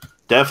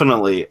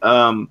 Definitely.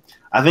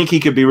 I think he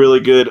could be really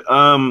good.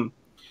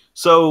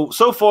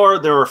 So far,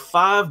 there are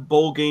 5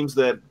 bowl games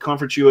that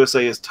Conference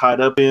USA is tied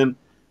up in.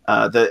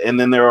 And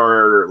then there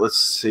are, let's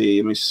see,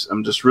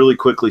 I'm just really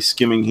quickly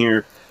skimming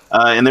here.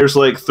 And there's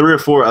like 3 or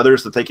 4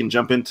 others that they can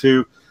jump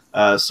into.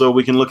 So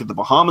we can look at the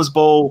Bahamas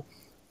Bowl,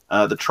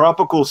 the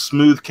Tropical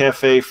Smooth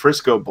Cafe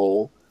Frisco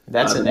Bowl.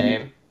 That's a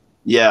name.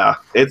 Yeah,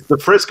 it's the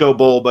Frisco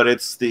Bowl, but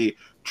it's the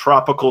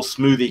Tropical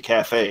Smoothie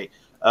Cafe.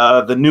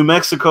 The New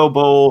Mexico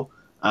Bowl,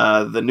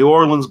 the New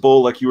Orleans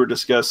Bowl, like you were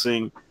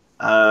discussing,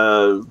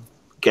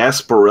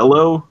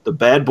 Gasparillo, the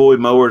Bad Boy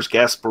Mowers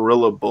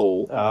Gasparillo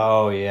Bowl.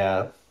 Oh,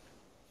 yeah.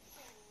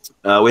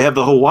 We have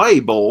the Hawaii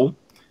Bowl,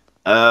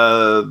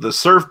 the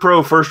Surf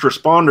Pro First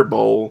Responder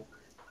Bowl,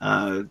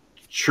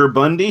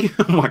 Sherbundi,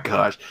 oh my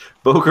gosh,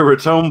 Boca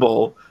Raton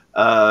Bowl,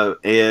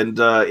 and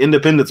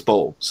Independence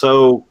Bowl.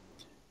 So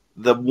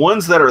the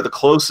ones that are the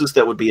closest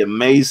that would be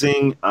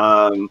amazing,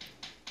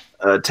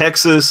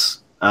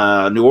 Texas,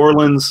 New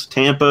Orleans,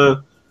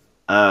 Tampa,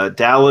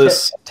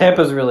 Dallas.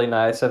 Tampa's really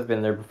nice. I've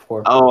been there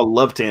before. Oh, I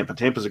love Tampa.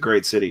 Tampa's a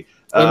great city.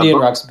 Indian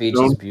Rocks Beach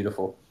is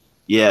beautiful.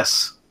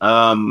 Yes.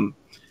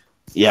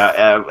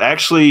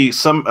 Actually,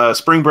 some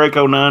spring break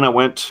 09, I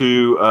went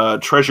to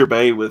Treasure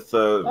Bay with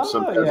some.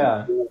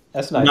 Yeah,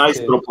 that's nice. Nice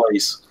little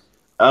place.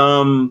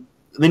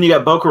 Then you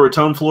got Boca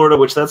Raton, Florida,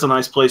 which that's a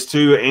nice place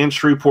too, and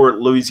Shreveport,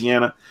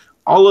 Louisiana.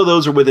 All of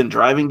those are within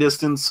driving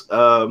distance.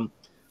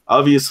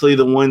 Obviously,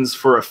 the ones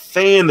for a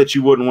fan that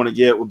you wouldn't want to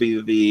get would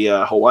be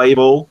the Hawaii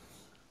Bowl.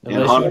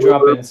 Unless you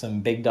drop in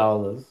some big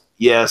dollars.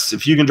 Yes,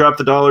 if you can drop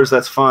the dollars,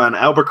 that's fine.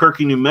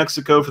 Albuquerque, New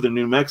Mexico for the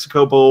New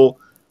Mexico Bowl.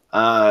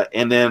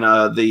 And then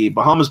the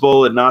Bahamas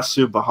Bowl in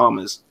Nassau,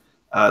 Bahamas.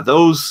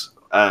 Those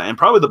and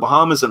probably the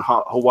Bahamas and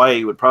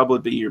Hawaii would probably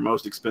be your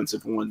most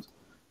expensive ones.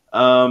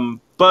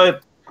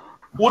 But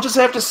we'll just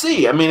have to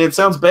see. I mean, it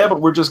sounds bad,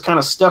 but we're just kind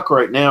of stuck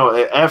right now.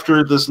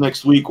 After this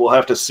next week, we'll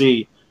have to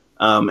see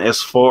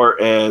as far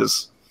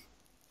as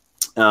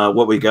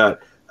what we got.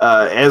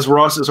 As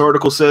Ross's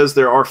article says,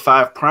 there are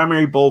 5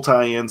 primary bowl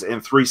tie-ins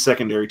and 3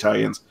 secondary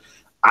tie-ins.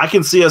 I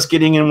can see us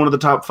getting in one of the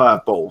top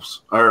 5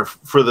 bowls, or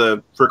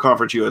for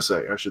Conference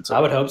USA, I should say. I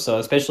would hope so,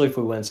 especially if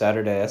we win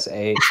Saturday. That's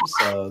 8,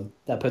 so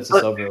that puts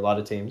us over a lot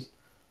of teams.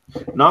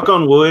 Knock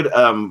on wood,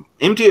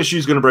 MTSU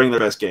is going to bring their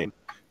best game,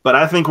 but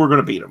I think we're going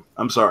to beat them.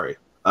 I'm sorry.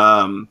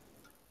 Lord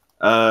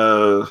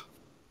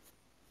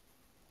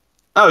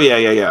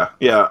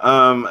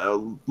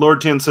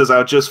 10 says,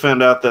 I just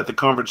found out that the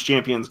conference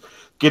champions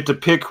get to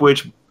pick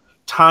which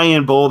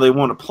tie-in bowl they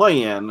want to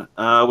play in.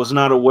 Was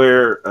not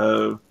aware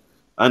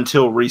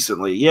until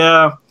recently.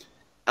 Yeah.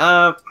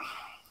 I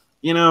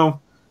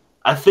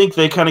think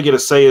they kind of get a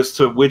say as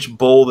to which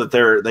bowl that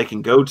they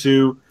can go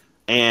to.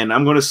 And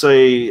I'm going to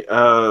say,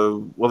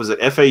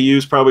 FAU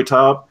is probably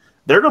top.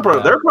 They're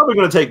probably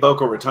going to take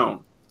Boca Raton.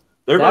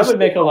 That would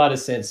make a lot of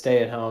sense.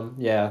 Stay at home.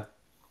 Yeah.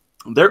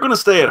 They're going to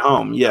stay at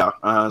home. Yeah.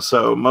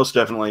 So most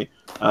definitely.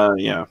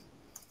 Yeah.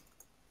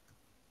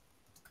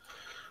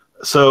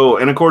 So,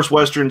 and of course,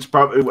 Western's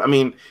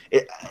probably,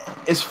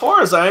 as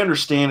far as I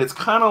understand, it's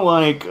kind of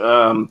like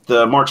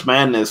the March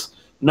Madness.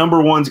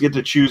 Number ones get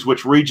to choose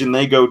which region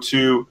they go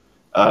to.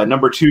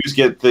 Number twos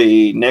get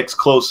the next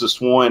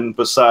closest one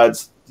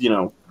besides,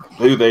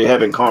 who they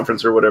have in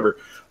conference or whatever.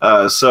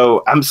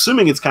 So I'm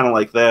assuming it's kind of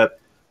like that.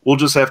 We'll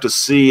just have to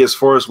see as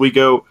far as we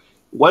go.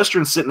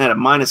 Western's sitting at a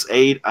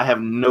 -8. I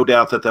have no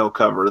doubt that they'll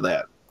cover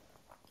that.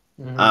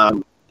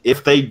 Mm-hmm.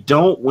 If they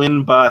don't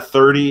win by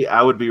 30,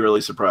 I would be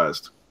really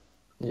surprised.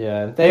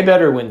 Yeah, they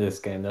better win this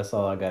game. That's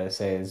all I got to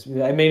say.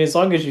 As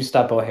long as you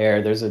stop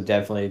O'Hare, there's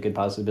definitely a good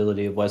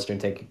possibility of Western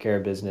taking care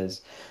of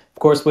business. Of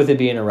course, with it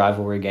being a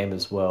rivalry game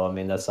as well,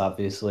 that's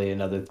obviously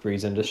another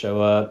reason to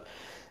show up.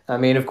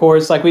 Of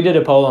course, we did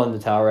a poll on the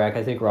Tower Rack.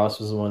 I think Ross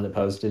was the one that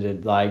posted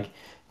it,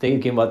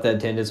 thinking what the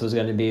attendance was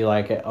going to be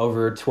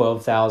over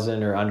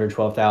 12,000 or under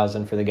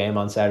 12,000 for the game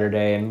on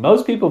Saturday. And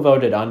most people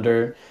voted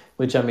under,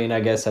 which, I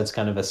guess that's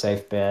kind of a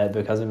safe bet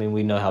because,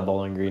 we know how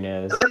Bowling Green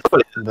is.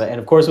 And,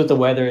 of course, with the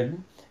weather,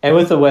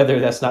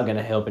 that's not going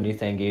to help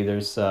anything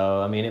either.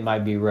 So, it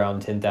might be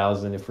around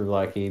 10,000 if we're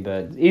lucky.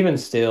 But even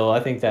still, I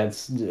think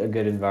that's a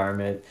good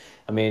environment.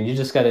 You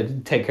just got to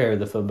take care of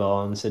the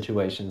football and the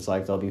situations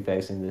like they'll be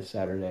facing this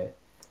Saturday.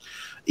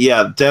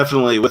 Yeah,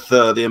 definitely. With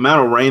the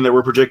amount of rain that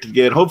we're projected to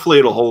get, hopefully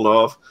it'll hold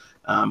off.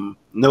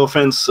 No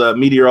offense,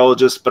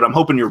 meteorologists, but I'm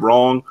hoping you're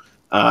wrong.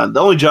 The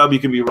only job you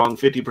can be wrong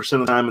 50% of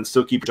the time and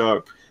still keep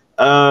your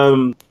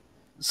job.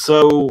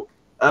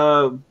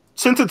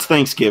 Since it's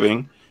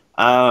Thanksgiving,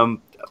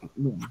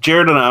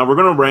 Jared and I, we're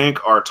going to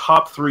rank our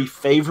top 3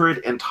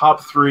 favorite and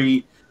top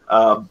 3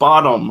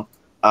 bottom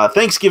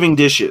Thanksgiving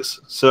dishes.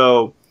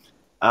 So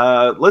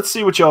let's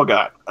see what y'all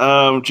got.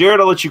 Jared,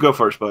 I'll let you go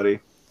first,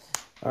 buddy.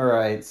 All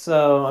right.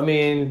 So,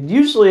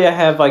 usually I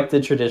have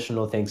the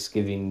traditional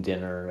Thanksgiving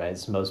dinner,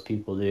 as most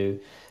people do.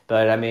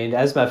 But,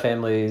 as my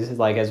family,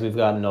 as we've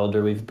gotten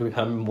older, we've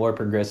become more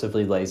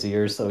progressively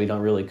lazier, so we don't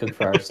really cook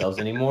for ourselves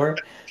anymore.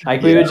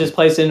 We would just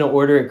place in an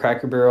order at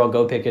Cracker Barrel,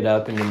 go pick it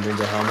up, and then bring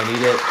it home and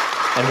eat it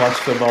and watch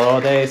football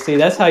all day. See,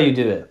 that's how you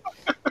do it.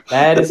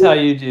 That is how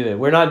you do it.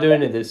 We're not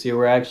doing it this year.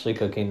 We're actually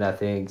cooking, I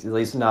think, at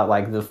least not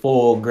the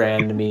full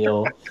grand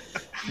meal.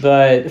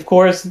 But, of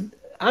course,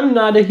 I'm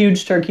not a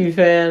huge turkey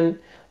fan.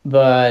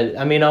 But,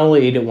 I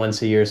only eat it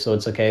once a year, so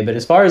it's okay. But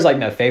as far as,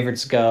 my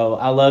favorites go,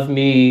 I love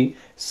me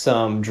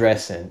some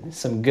dressing.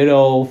 Some good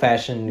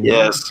old-fashioned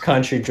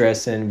country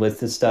dressing with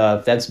the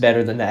stuff. That's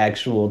better than the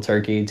actual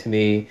turkey to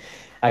me.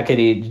 I could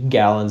eat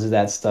gallons of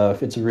that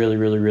stuff. It's really,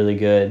 really, really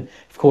good.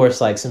 Of course,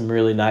 some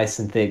really nice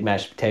and thick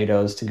mashed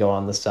potatoes to go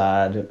on the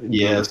side.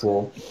 Yes.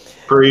 Beautiful.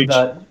 Preach.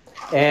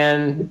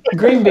 And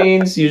green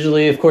beans,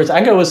 usually, of course,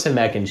 I go with some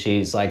mac and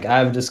cheese.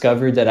 I've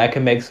discovered that I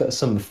can make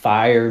some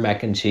fire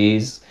mac and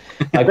cheese.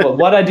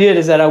 What I did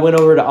is that I went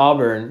over to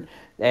Auburn,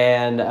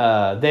 and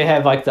they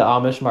have the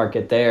Amish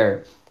market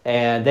there,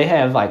 and they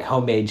have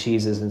homemade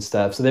cheeses and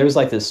stuff. So there was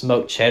this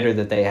smoked cheddar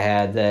that they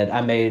had that I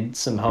made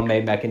some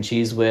homemade mac and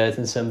cheese with,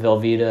 and some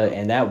Velveeta,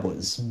 and that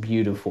was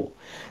beautiful.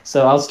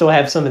 So I'll still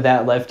have some of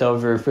that left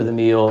over for the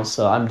meal.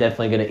 So I'm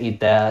definitely going to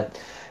eat that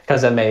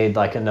because I made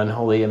an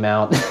unholy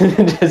amount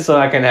just so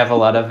I can have a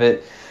lot of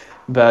it.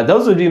 But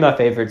those would be my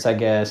favorites, I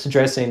guess.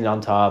 Dressing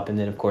on top, and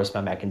then, of course,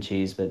 my mac and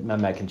cheese. But my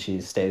mac and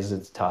cheese stays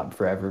at the top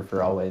forever,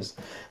 for always.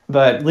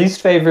 But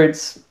least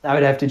favorites, I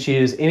would have to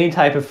choose any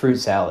type of fruit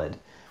salad.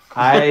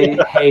 I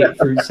hate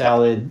fruit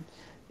salad.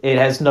 It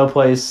has no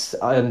place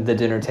on the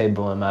dinner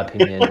table, in my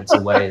opinion. It's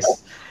a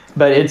waste.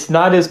 But it's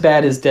not as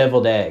bad as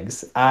deviled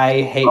eggs.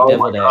 I hate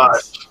deviled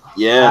eggs.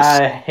 Yes.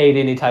 I hate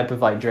any type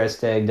of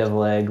dressed egg,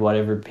 deviled egg,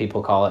 whatever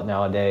people call it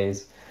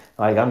nowadays.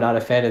 I'm not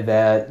a fan of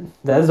that.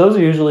 Those are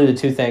usually the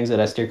 2 things that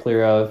I steer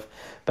clear of.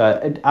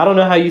 But I don't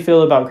know how you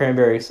feel about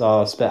cranberry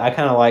sauce, but I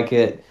kind of like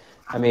it.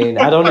 I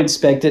don't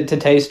expect it to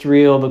taste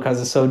real because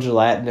it's so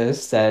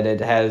gelatinous that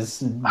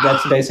that's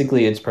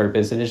basically its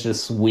purpose. And it's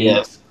just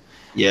sweet.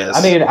 Yes.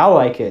 I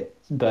like it,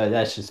 but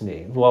that's just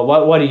me. Well,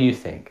 what do you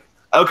think?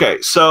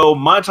 Okay, so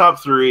my top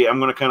 3,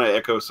 I'm going to kind of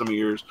echo some of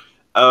yours.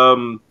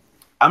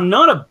 I'm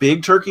not a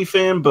big turkey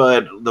fan,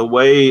 but the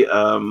way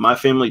my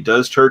family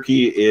does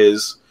turkey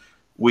is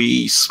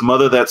we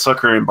smother that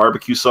sucker in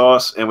barbecue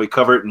sauce and we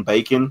cover it in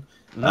bacon.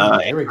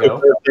 There we go.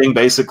 That thing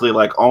basically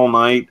like all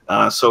night.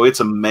 So it's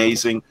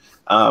amazing.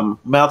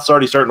 Mouth's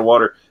already starting to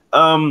water.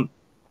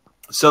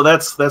 So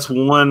that's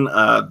one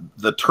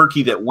the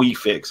turkey that we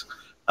fix.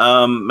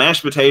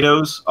 Mashed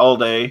potatoes all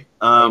day.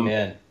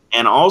 Amen.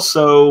 And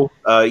also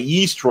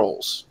yeast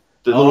rolls.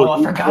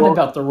 I forgot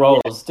about the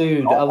rolls,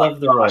 dude. I love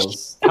the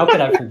rolls. How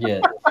could I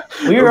forget?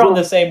 We were on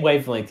the same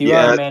wavelength. You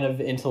are a man of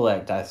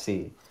intellect, I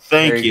see.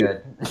 Thank you.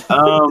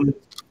 Good.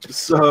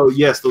 So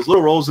yes, those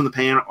little rolls in the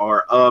pan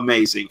are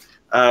amazing.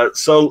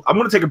 So I'm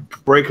going to take a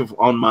break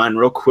on mine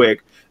real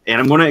quick, and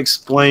I'm going to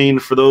explain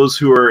for those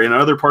who are in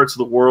other parts of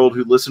the world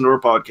who listen to our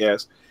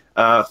podcast.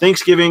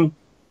 Thanksgiving,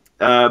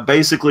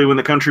 basically, when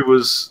the country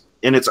was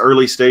in its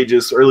early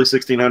stages, early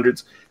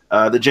 1600s,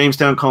 the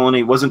Jamestown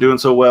colony wasn't doing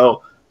so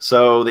well.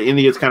 So the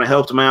Indians kind of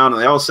helped them out,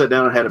 and they all sat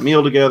down and had a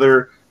meal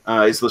together.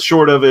 It's the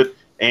short of it,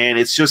 and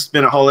it's just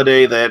been a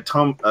holiday that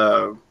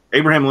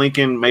Abraham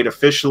Lincoln made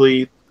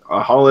officially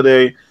a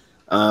holiday.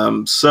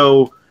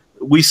 So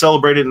we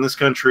celebrate it in this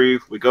country.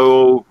 We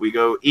go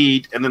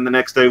eat, and then the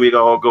next day we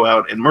all go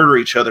out and murder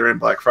each other in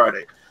Black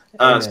Friday.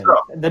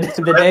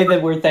 The day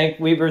that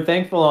we were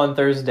thankful on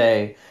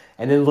Thursday,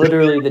 and then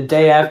literally the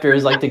day after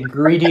is like the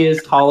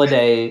greediest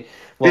holiday.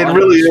 Well, it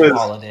really is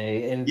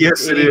holiday in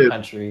any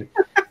country.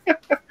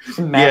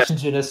 Mass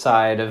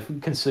genocide of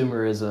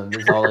consumerism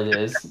is all it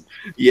is.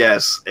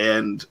 Yes,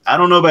 and I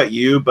don't know about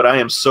you, but I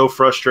am so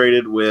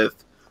frustrated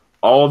with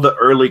all the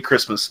early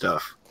Christmas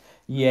stuff.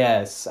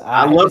 Yes,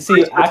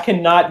 I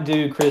cannot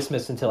do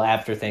Christmas until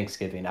after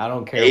Thanksgiving. I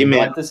don't care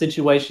what the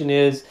situation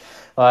is.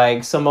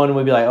 Like someone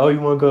would be like, "Oh, you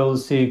want to go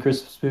see a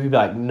Christmas movie?" Be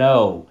like,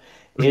 "No,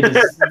 it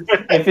is."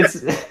 If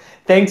it's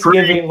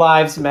Thanksgiving,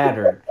 lives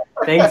matter.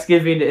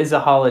 Thanksgiving is a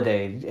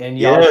holiday, and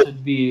y'all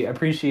should be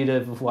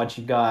appreciative of what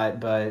you got,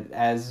 but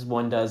as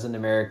one does in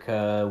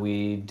America,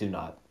 we do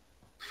not.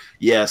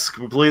 Yes,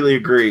 completely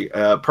agree.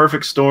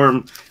 Perfect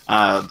storm,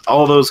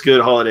 all those good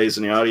holidays,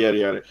 and yada, yada,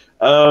 yada.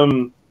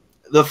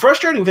 The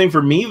frustrating thing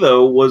for me,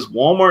 though, was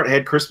Walmart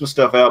had Christmas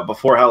stuff out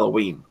before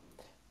Halloween.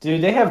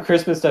 Dude, they have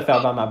Christmas stuff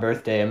out by my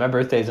birthday, and my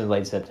birthday's in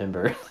late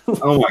September.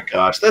 Oh my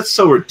gosh, that's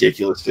so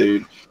ridiculous,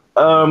 dude.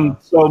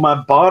 So my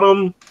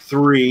bottom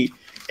three...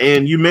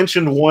 And you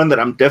mentioned one that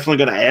I'm definitely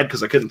going to add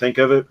because I couldn't think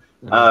of it.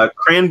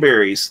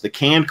 Cranberries, the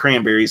canned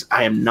cranberries,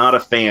 I am not a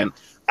fan.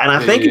 And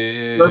I think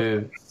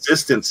it's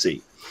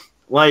consistency.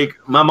 Like,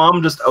 my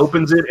mom just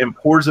opens it and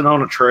pours it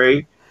on a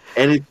tray.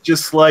 And it's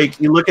just like,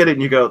 you look at it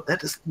and you go, that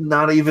does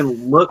not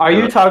even look Are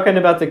good. You talking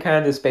about the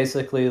kind that's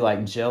basically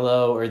like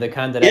Jell-O or the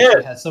kind that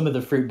actually has some of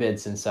the fruit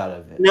bits inside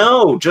of it?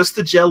 No, just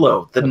the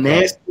Jell-O. The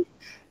nasty.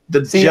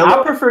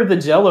 I prefer the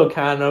Jell-O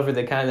kind over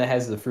the kind that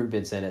has the fruit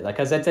bits in it. Like,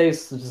 cause that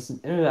tastes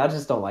I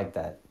just don't like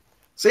that.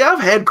 See, I've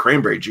had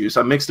cranberry juice.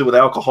 I mixed it with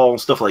alcohol and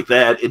stuff like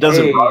that. It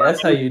doesn't. Hey,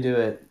 that's how you do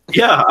it.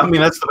 Yeah, I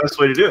mean that's the best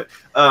way to do it.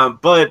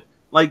 But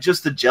like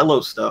just the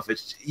Jell-O stuff,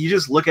 you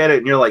just look at it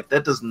and you're like,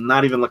 that does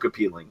not even look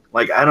appealing.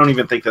 Like I don't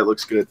even think that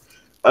looks good.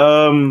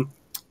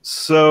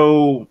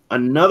 So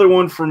another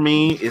one for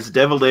me is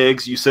deviled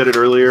eggs. You said it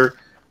earlier.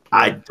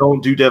 I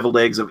don't do deviled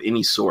eggs of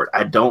any sort.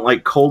 I don't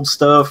like cold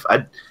stuff.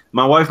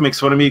 My wife makes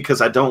fun of me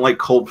because I don't like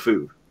cold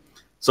food.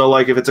 So,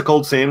 like, if it's a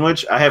cold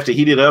sandwich, I have to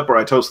heat it up or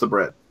I toast the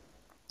bread.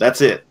 That's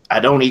it.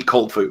 I don't eat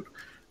cold food.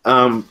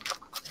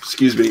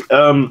 Excuse me.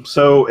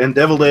 And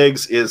deviled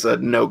eggs is a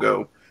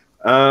no-go.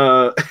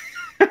 Mr.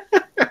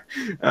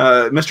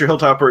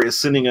 Hilltopper is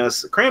sending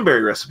us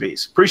cranberry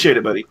recipes. Appreciate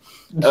it, buddy.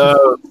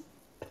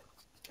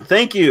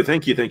 Thank you.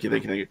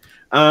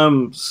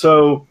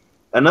 So,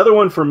 another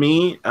one for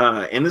me,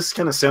 and this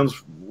kind of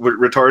sounds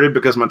retarded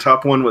because my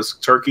top one was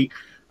turkey.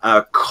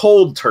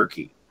 Cold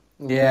turkey.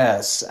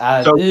 Yes.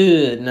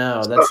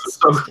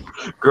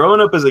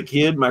 Growing up as a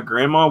kid, my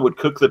grandma would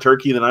cook the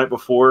turkey the night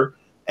before,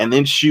 and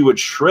then she would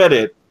shred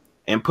it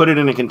and put it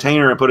in a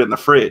container and put it in the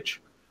fridge.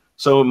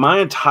 So my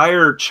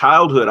entire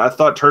childhood, I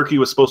thought turkey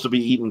was supposed to be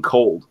eaten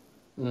cold.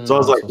 So I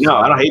was like, no,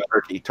 I don't hate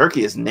turkey.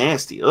 Turkey is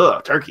nasty.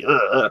 Ugh, turkey.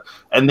 Ugh.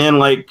 And then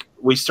like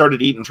we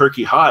started eating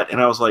turkey hot,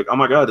 and I was like, oh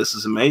my God, this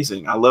is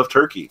amazing. I love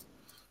turkey.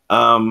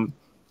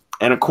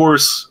 And of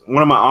course,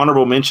 one of my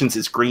honorable mentions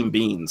is green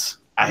beans.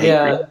 I hate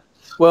green beans.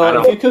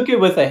 Well, if you cook it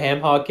with a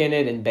ham hock in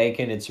it and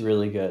bacon, it's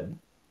really good.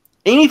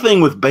 Anything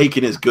with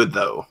bacon is good,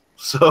 though.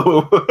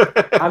 So,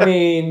 I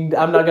mean,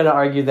 I'm not going to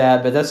argue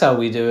that, but that's how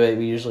we do it.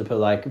 We usually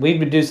put we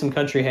would do some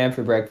country ham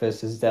for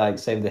breakfast, is to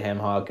save the ham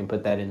hock and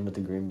put that in with the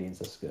green beans.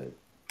 That's good.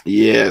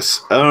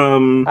 Yes.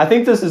 I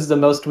think this is the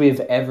most we've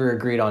ever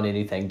agreed on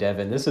anything,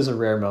 Devin. This is a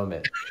rare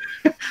moment.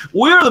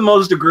 We're the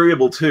most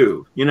agreeable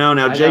too.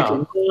 Now Jake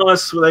and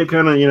us, they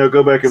kind of,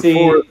 go back and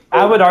forth.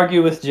 I would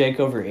argue with Jake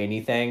over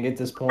anything at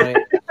this point,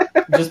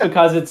 just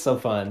because it's so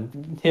fun.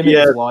 Him and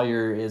his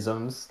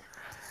lawyer-isms.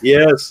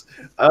 Yes.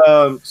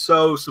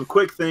 So some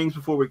quick things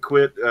before we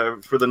quit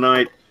for the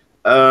night.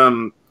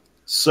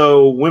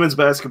 So women's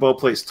basketball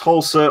plays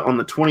Tulsa on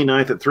the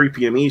 29th at 3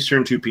 p.m.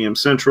 Eastern, 2 p.m.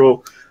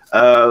 Central.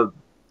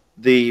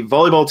 The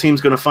volleyball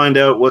team's going to find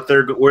out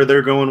where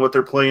they're going, what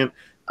they're playing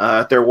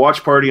at their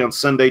watch party on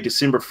Sunday,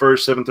 December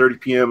 1st, 7:30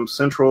 p.m.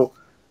 Central.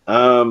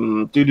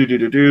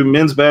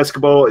 Men's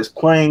basketball is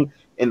playing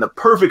in the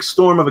perfect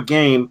storm of a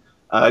game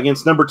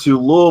against number 2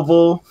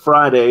 Louisville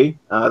Friday.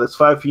 That's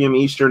 5 p.m.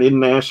 Eastern in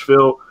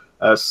Nashville,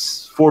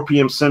 4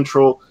 p.m.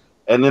 Central.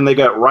 And then they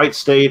got Wright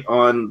State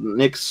on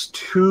next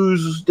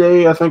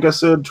Tuesday, I think I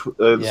said.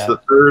 It's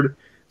the 3rd,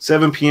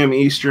 7 p.m.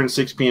 Eastern,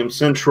 6 p.m.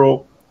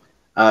 Central.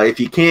 If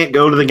you can't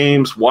go to the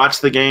games,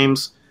 watch the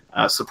games.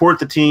 Support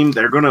the team.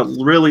 They're going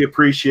to really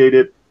appreciate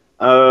it.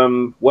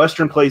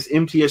 Western plays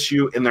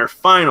MTSU in their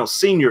final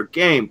senior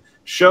game.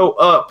 Show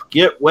up,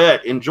 get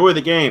wet, enjoy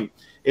the game.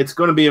 It's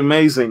going to be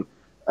amazing.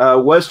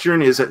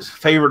 Western is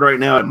favored right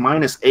now at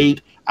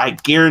 -8. I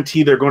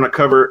guarantee they're going to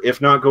cover, if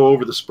not go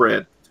over the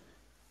spread.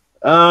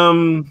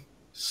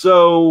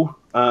 So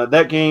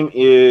that game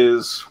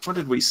is, what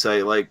did we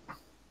say?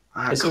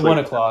 It's at 1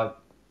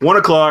 o'clock. 1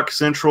 o'clock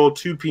Central,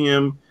 2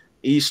 p.m.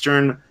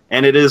 Eastern,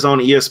 and it is on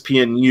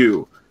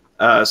ESPNU.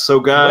 So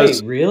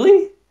guys. Wait,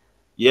 really?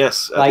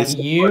 Yes.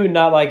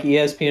 Not like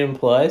ESPN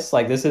Plus?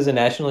 Like this is a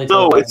nationally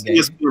televised game? No,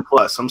 it's ESPN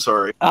Plus. I'm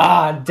sorry.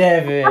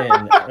 Devin.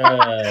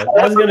 I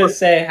was going to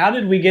say, how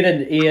did we get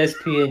an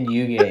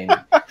ESPNU game?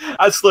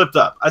 I slipped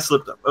up.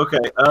 Okay.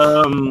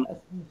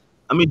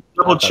 Let me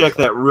double check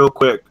that real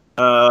quick.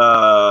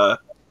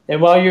 And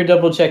while you're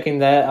double checking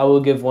that, I will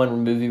give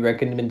one movie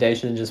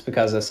recommendation just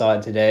because I saw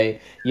it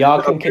today.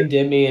 Y'all can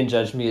condemn me and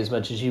judge me as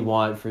much as you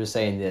want for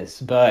saying this,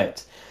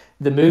 but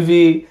the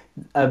movie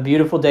A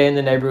Beautiful Day in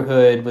the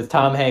Neighborhood with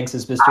Tom Hanks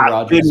as Mr.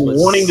 Rogers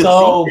was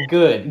so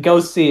good.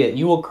 Go see it.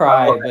 You will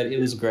cry, but it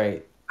was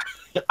great.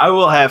 I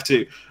will have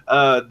to.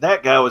 That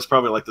guy was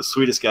probably like the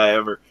sweetest guy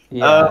ever.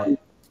 Yeah.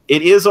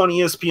 It is on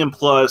ESPN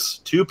Plus,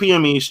 2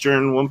 p.m.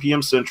 Eastern, 1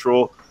 p.m.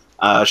 Central.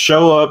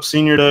 Show up,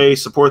 senior day,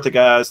 support the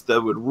guys. They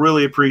would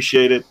really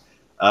appreciate it.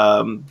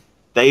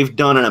 They've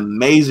done an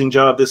amazing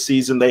job this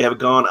season. They have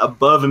gone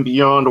above and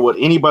beyond what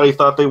anybody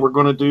thought they were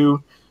going to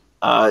do.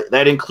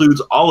 That includes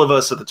all of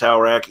us at the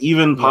Towel Rack,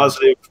 even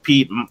Positive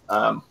Pete,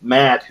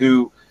 Matt,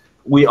 who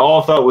we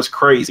all thought was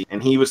crazy.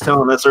 And he was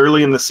telling us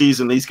early in the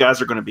season, these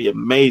guys are going to be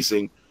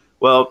amazing.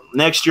 Well,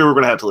 next year we're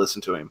going to have to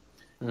listen to him.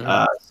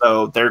 Mm-hmm.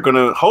 So they're going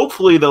to,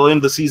 hopefully they'll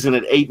end the season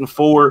at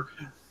 8-4.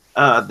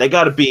 They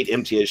got to beat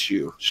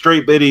MTSU.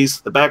 Straight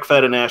biddies, the back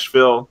fat of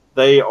Nashville,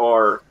 they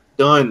are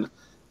done.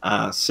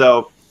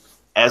 So,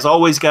 as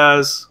always,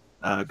 guys,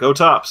 go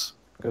Tops.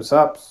 Go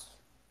Tops.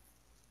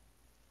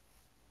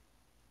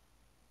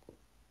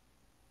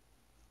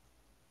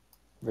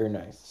 Very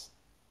nice.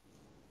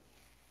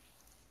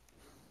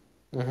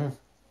 Mm-hmm.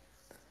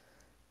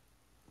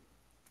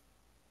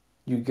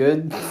 You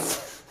good?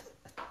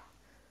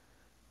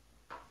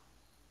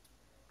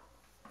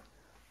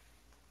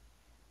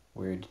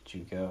 Where did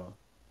you go?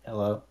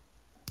 Hello?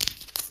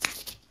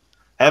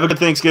 Have a good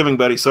Thanksgiving,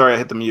 buddy. Sorry, I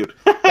hit the mute.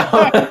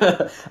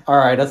 All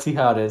right, I'll see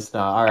how it is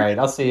now. All right,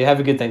 I'll see you.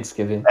 Have a good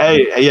Thanksgiving.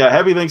 Hey, yeah,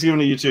 happy Thanksgiving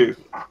to you, too.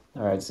 All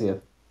right, see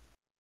you.